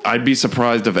never. I'd be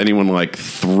surprised if anyone like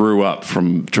threw up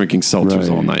from drinking seltzers Right.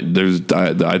 all night.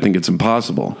 I think it's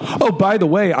impossible. Oh, by the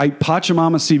way,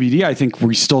 Pachamama CBD. I think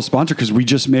we still sponsor because we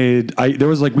just made. We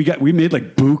made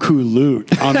like buku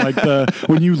loot on like the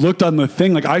when you looked on the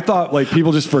thing. Like I thought like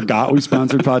people just forgot we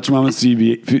sponsored Pachamama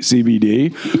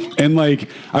CBD, and like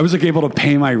I was like able to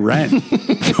pay my rent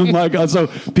from like so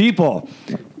people.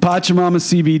 Pachamama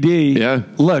CBD. Yeah.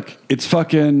 Look, it's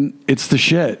the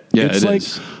shit. Yeah, it's it like,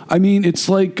 is. I mean, it's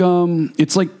like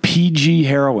PG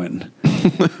heroin.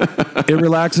 It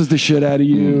relaxes the shit out of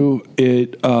you.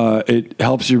 It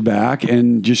helps your back.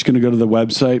 And just going to go to the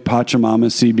website, Pachamama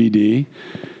CBD.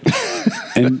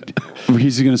 And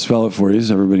he's going to spell it for you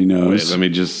so everybody knows. Wait, let me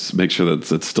just make sure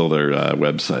that it's still their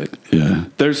website. Yeah.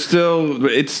 There's still.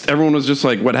 Everyone was just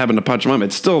like, "What happened to Pachamama?"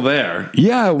 It's still there.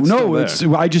 Yeah, still there.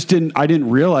 I didn't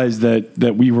realize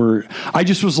that we were. I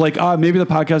just was like, maybe the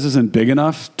podcast isn't big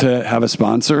enough to have a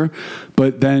sponsor.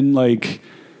 But then like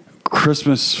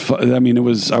Christmas, I mean, I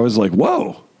was like,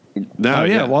 whoa. No, Oh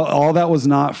yeah, well, all that was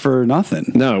not for nothing.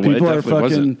 No, it people are definitely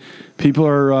wasn't. People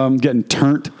are getting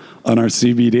turnt on our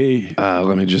CBD.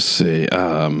 Let me just see.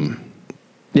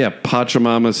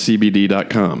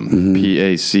 PachamamaCBD.com.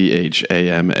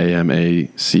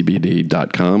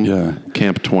 PACHAMAMACBD.com. Yeah.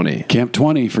 Camp 20. Camp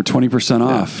 20 for 20%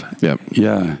 off. Yep.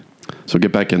 Yeah. So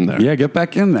get back in there. Yeah, get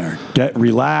back in there.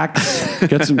 Relax.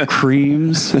 Get some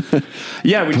creams.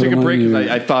 Yeah, we Put took a them break on because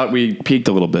your- I thought we peaked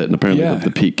a little bit, and apparently Yeah.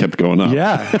 the peak kept going up.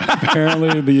 Yeah.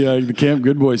 Apparently the Camp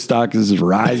Good Boy stock is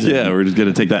rising. Yeah, we're just going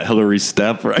to take that Hillary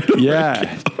step, right?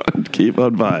 Yeah. Keep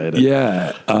on buying it.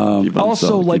 Yeah. Keep on Also,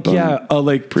 selling, like, keep on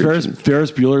like Ferris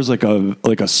Bueller's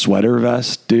like a sweater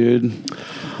vest, dude.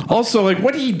 Also, like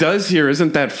what he does here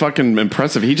isn't that fucking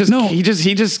impressive. He just lip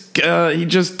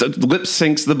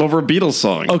syncs the over Beatles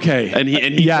song. Okay, and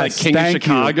he's like King of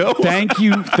Chicago.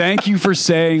 Thank you for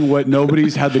saying what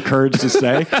nobody's had the courage to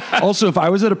say. Also, if I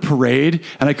was at a parade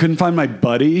and I couldn't find my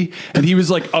buddy and he was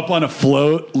like up on a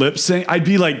float lip sync, I'd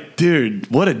be like, dude,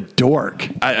 what a dork.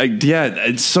 Yeah,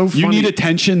 it's so funny. You need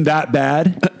attention that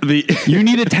bad. You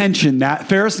need attention that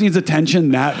Ferris needs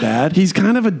attention that bad. He's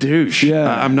kind of a douche.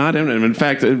 Yeah. I'm not in him. In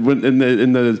fact, in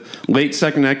the late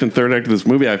second act and third act of this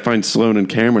movie, I find Sloane and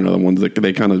Cameron are the ones that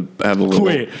they kind of have a little.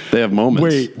 They have moments.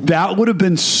 Wait, that would have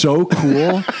been so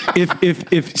cool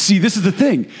if see, this is the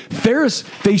thing. Ferris,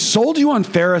 they sold you on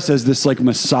Ferris as this like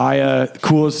messiah,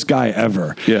 coolest guy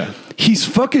ever. Yeah. He's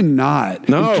fucking not.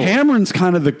 No. And Cameron's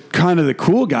kind of the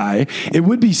cool guy. It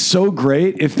would be so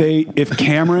great if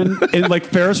Cameron and like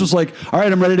Ferris was like, all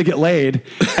right, I'm ready to get laid,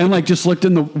 and like just looked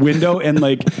in the window and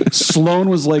like Sloane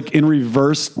was like in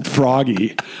reverse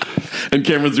Froggy, and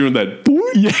Cameron's doing that.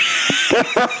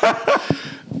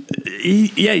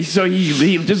 So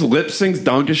he just lip syncs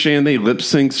Donkashan, they lip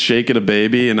syncs "Shake It a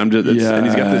Baby," and and he's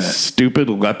got this stupid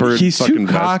leopard. He's too fucking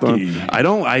vest cocky.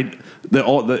 on.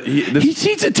 He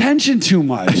needs attention too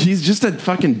much. He's just a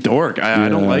fucking dork. I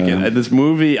don't like it. This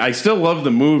movie, I still love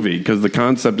the movie because the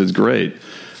concept is great.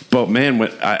 But man,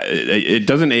 it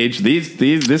doesn't age.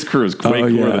 This crew is way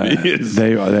cooler than he is.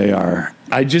 They are.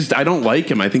 I don't like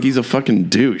him. I think he's a fucking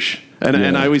douche.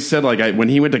 And I always said, like, when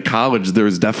he went to college, there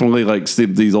was definitely like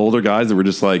these older guys that were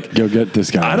just like, go get this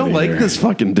guy. I don't like this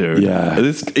fucking dude. Yeah.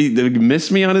 He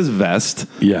missed me on his vest.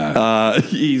 Yeah.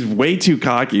 He's way too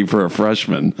cocky for a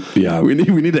freshman. Yeah. We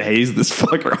need to haze this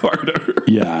fucker harder.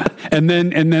 Yeah. And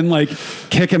then like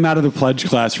kick him out of the pledge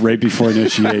class right before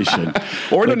initiation.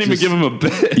 Or don't even give him a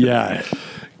bit. Yeah.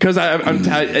 Because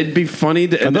it'd be funny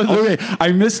to. And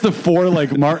I missed the four like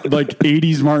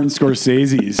 80s Martin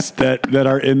Scorsese's that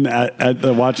are in at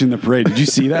the watching the parade. Did you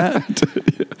see that?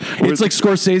 It's like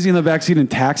Scorsese in the backseat and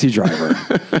Taxi Driver.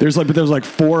 There's like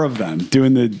four of them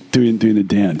doing the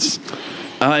dance.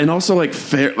 And also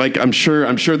I'm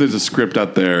sure there's a script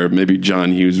out there. Maybe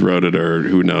John Hughes wrote it or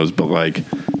who knows. But like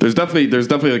there's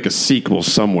definitely like a sequel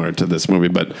somewhere to this movie.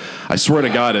 But I swear to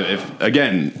God, if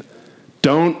again.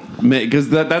 Don't make,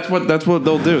 because that's what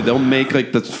they'll do. They'll make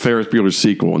like the Ferris Bueller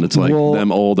sequel, and it's like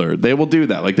them older. They will do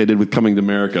that, like they did with Coming to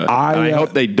America. I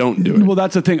hope they don't do it. Well,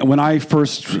 that's the thing. When I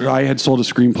had sold a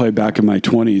screenplay back in my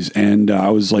 20s, and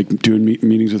I was like doing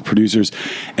meetings with producers,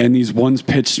 and these ones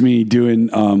pitched me doing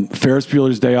Ferris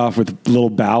Bueller's Day Off with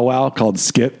Little Bow Wow called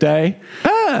Skip Day.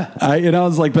 And I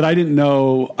was like, but I didn't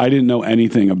know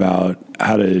anything about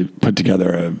how to put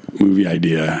together a movie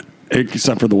idea.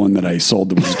 Except for the one that I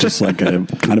sold that was just like a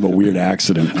kind of a weird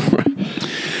accident.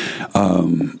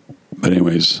 But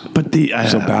anyways,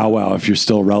 so Bow Wow, if you're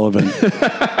still relevant,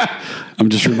 I'm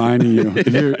just reminding you.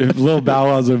 If Lil Bow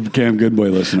Wow's a Cam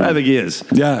Goodboy listener, I think he is.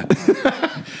 Yeah.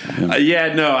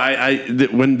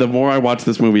 When the more I watch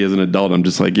this movie as an adult, I'm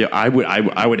just like, yeah, I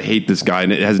would hate this guy,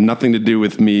 and it has nothing to do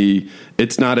with me.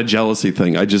 It's not a jealousy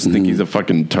thing. I just think he's a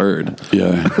fucking turd.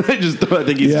 Yeah, I think he's just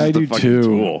a fucking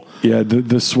tool. Yeah,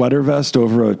 the sweater vest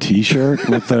over a t-shirt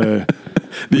with the.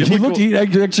 He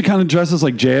actually kind of dresses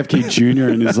like JFK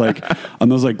Jr. and is like on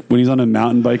those, like when he's on a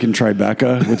mountain bike in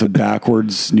Tribeca with a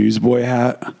backwards newsboy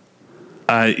hat.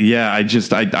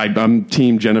 I'm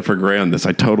Team Jennifer Grey on this.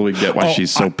 I totally get why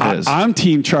she's so pissed. I'm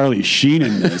Team Charlie Sheen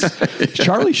in this.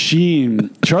 Charlie Sheen.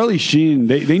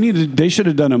 They should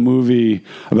have done a movie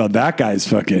about that guy's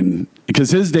fucking,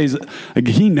 because his days, like,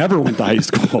 he never went to high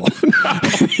school.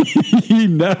 He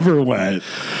never went.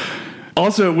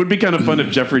 Also, it would be kind of fun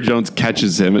if Jeffrey Jones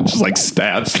catches him and just like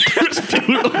stabs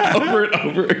over and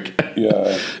over again.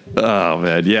 Yeah. Oh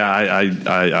man, yeah.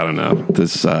 I don't know.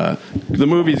 This the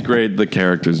movie's great. The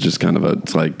character's just kind of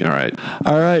it's like, all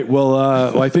right.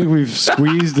 Well, I think we've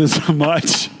squeezed as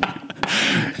much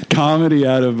comedy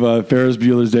out of Ferris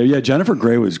Bueller's Day. Yeah, Jennifer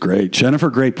Grey was great. Jennifer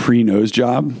Grey pre-nose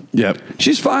job. Yep.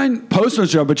 She's fine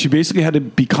post-nose job, but she basically had to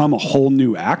become a whole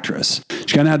new actress.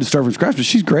 She kind of had to start from scratch, but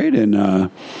she's great in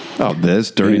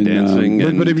this Dirty Dancing.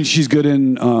 But I mean, she's good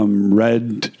in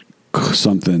Red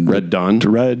something. Red Dawn?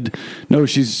 No,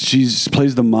 she's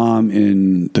plays the mom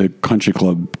in the Country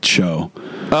Club show.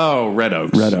 Oh, Red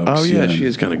Oaks. Oh yeah, she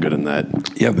is kind of good in that.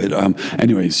 Yeah, but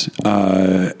anyways,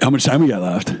 how much time we got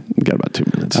left? We got about 2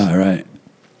 minutes. All right.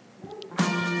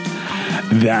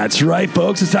 That's right,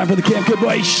 folks. It's time for the Cam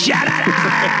Goodboy shout out.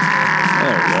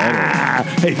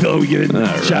 Hey, Phil, we give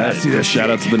it shout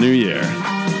out to the new year.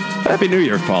 Happy New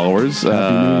Year, followers,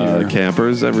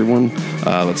 campers, everyone.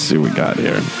 Let's see what we got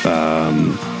here.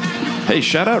 Hey,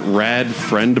 shout out Rad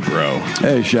Friend Bro.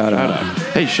 Hey, shout out.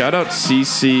 Hey, shout out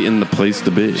CC in the Place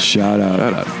to Be. Shout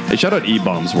out. Hey, shout out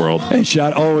E-Bombs World. Hey,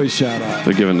 always shout out.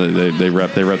 They're giving they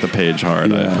rep the page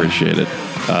hard. Yeah. I appreciate it.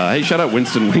 Hey, shout out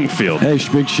Winston Wingfield. Hey,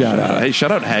 big shout out. Hey,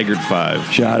 shout out Haggard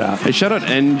 5. Shout out. Hey, shout out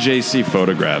NJC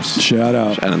Photographs. Shout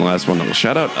out. And then the last one,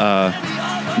 shout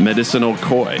out Medicinal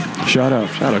Koi. Shout out.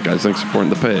 Shout out, guys. Thanks for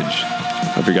supporting the page.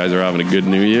 Hope you guys are having a good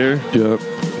new year. Yep.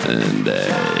 And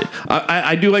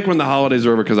I do like when the holidays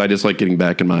are over because I just like getting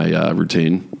back in my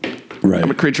routine. Right.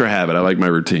 I'm a creature of habit. I like my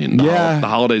routine. The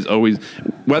holidays always,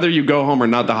 whether you go home or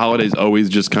not, the holidays always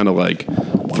just kind of like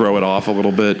throw it off a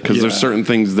little bit because there's certain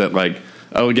things that like,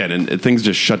 and things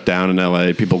just shut down in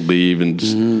LA. People leave and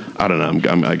just, I don't know.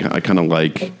 I kind of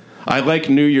like, I like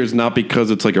New Year's not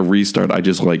because it's like a restart. I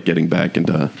just like getting back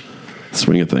into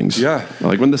swing of things. Yeah. I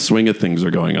like when the swing of things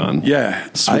are going on. Yeah.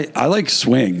 I like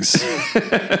swings.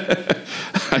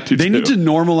 They need to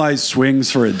normalize swings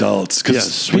for adults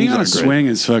because being on a swing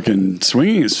is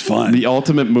swinging is fun. The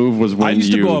ultimate move was when I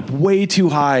used to go up way too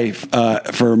high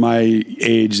for my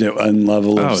age and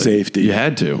level of safety. You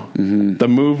had to. Mm-hmm. The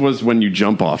move was when you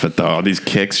jump off it though. These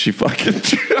kicks, she fucking.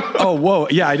 Oh whoa!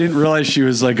 Yeah, I didn't realize she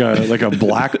was like a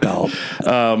black belt.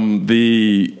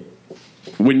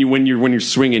 When you're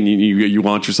swinging, you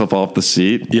launch yourself off the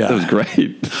seat. Yeah, that was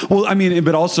great. Well, I mean,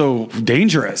 but also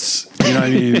dangerous. You know what I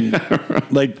mean?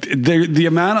 Right. Like the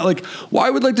amount of like, well,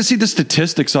 I would like to see the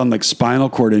statistics on like spinal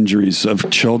cord injuries of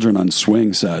children on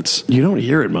swing sets. You don't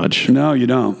hear it much. No, you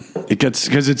don't. It gets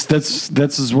because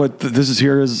this is what this is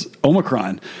here is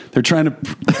Omicron. They're trying to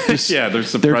they're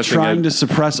suppressing. They're trying to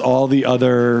suppress all the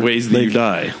other ways that you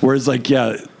die. Whereas like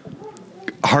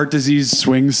heart disease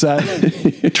swing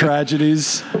set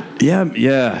tragedies.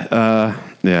 Yeah.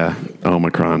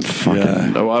 Omicron. Fucking.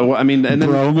 Yeah. Oh, I mean, and then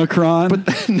Omicron.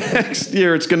 But next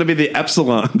year it's going to be the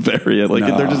Epsilon variant. Like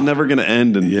they're just never going to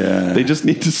end. And they just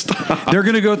need to stop. They're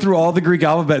going to go through all the Greek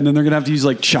alphabet, and then they're going to have to use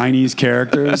like Chinese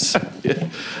characters.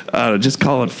 Just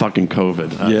call it fucking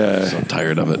COVID. I'm so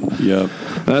tired of it. Yep.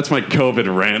 That's my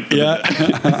COVID rant. Yeah.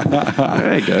 All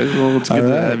right, guys. Well, it's good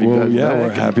to have you guys back. We're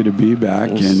happy to be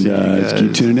back, and just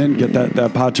keep tuning in. Get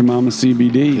that Pachamama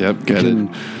CBD. Yep. Get it.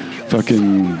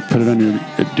 Fucking put it on your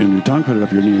tongue, put it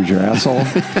up your asshole.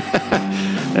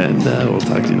 And we'll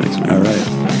talk to you next week. All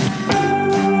right.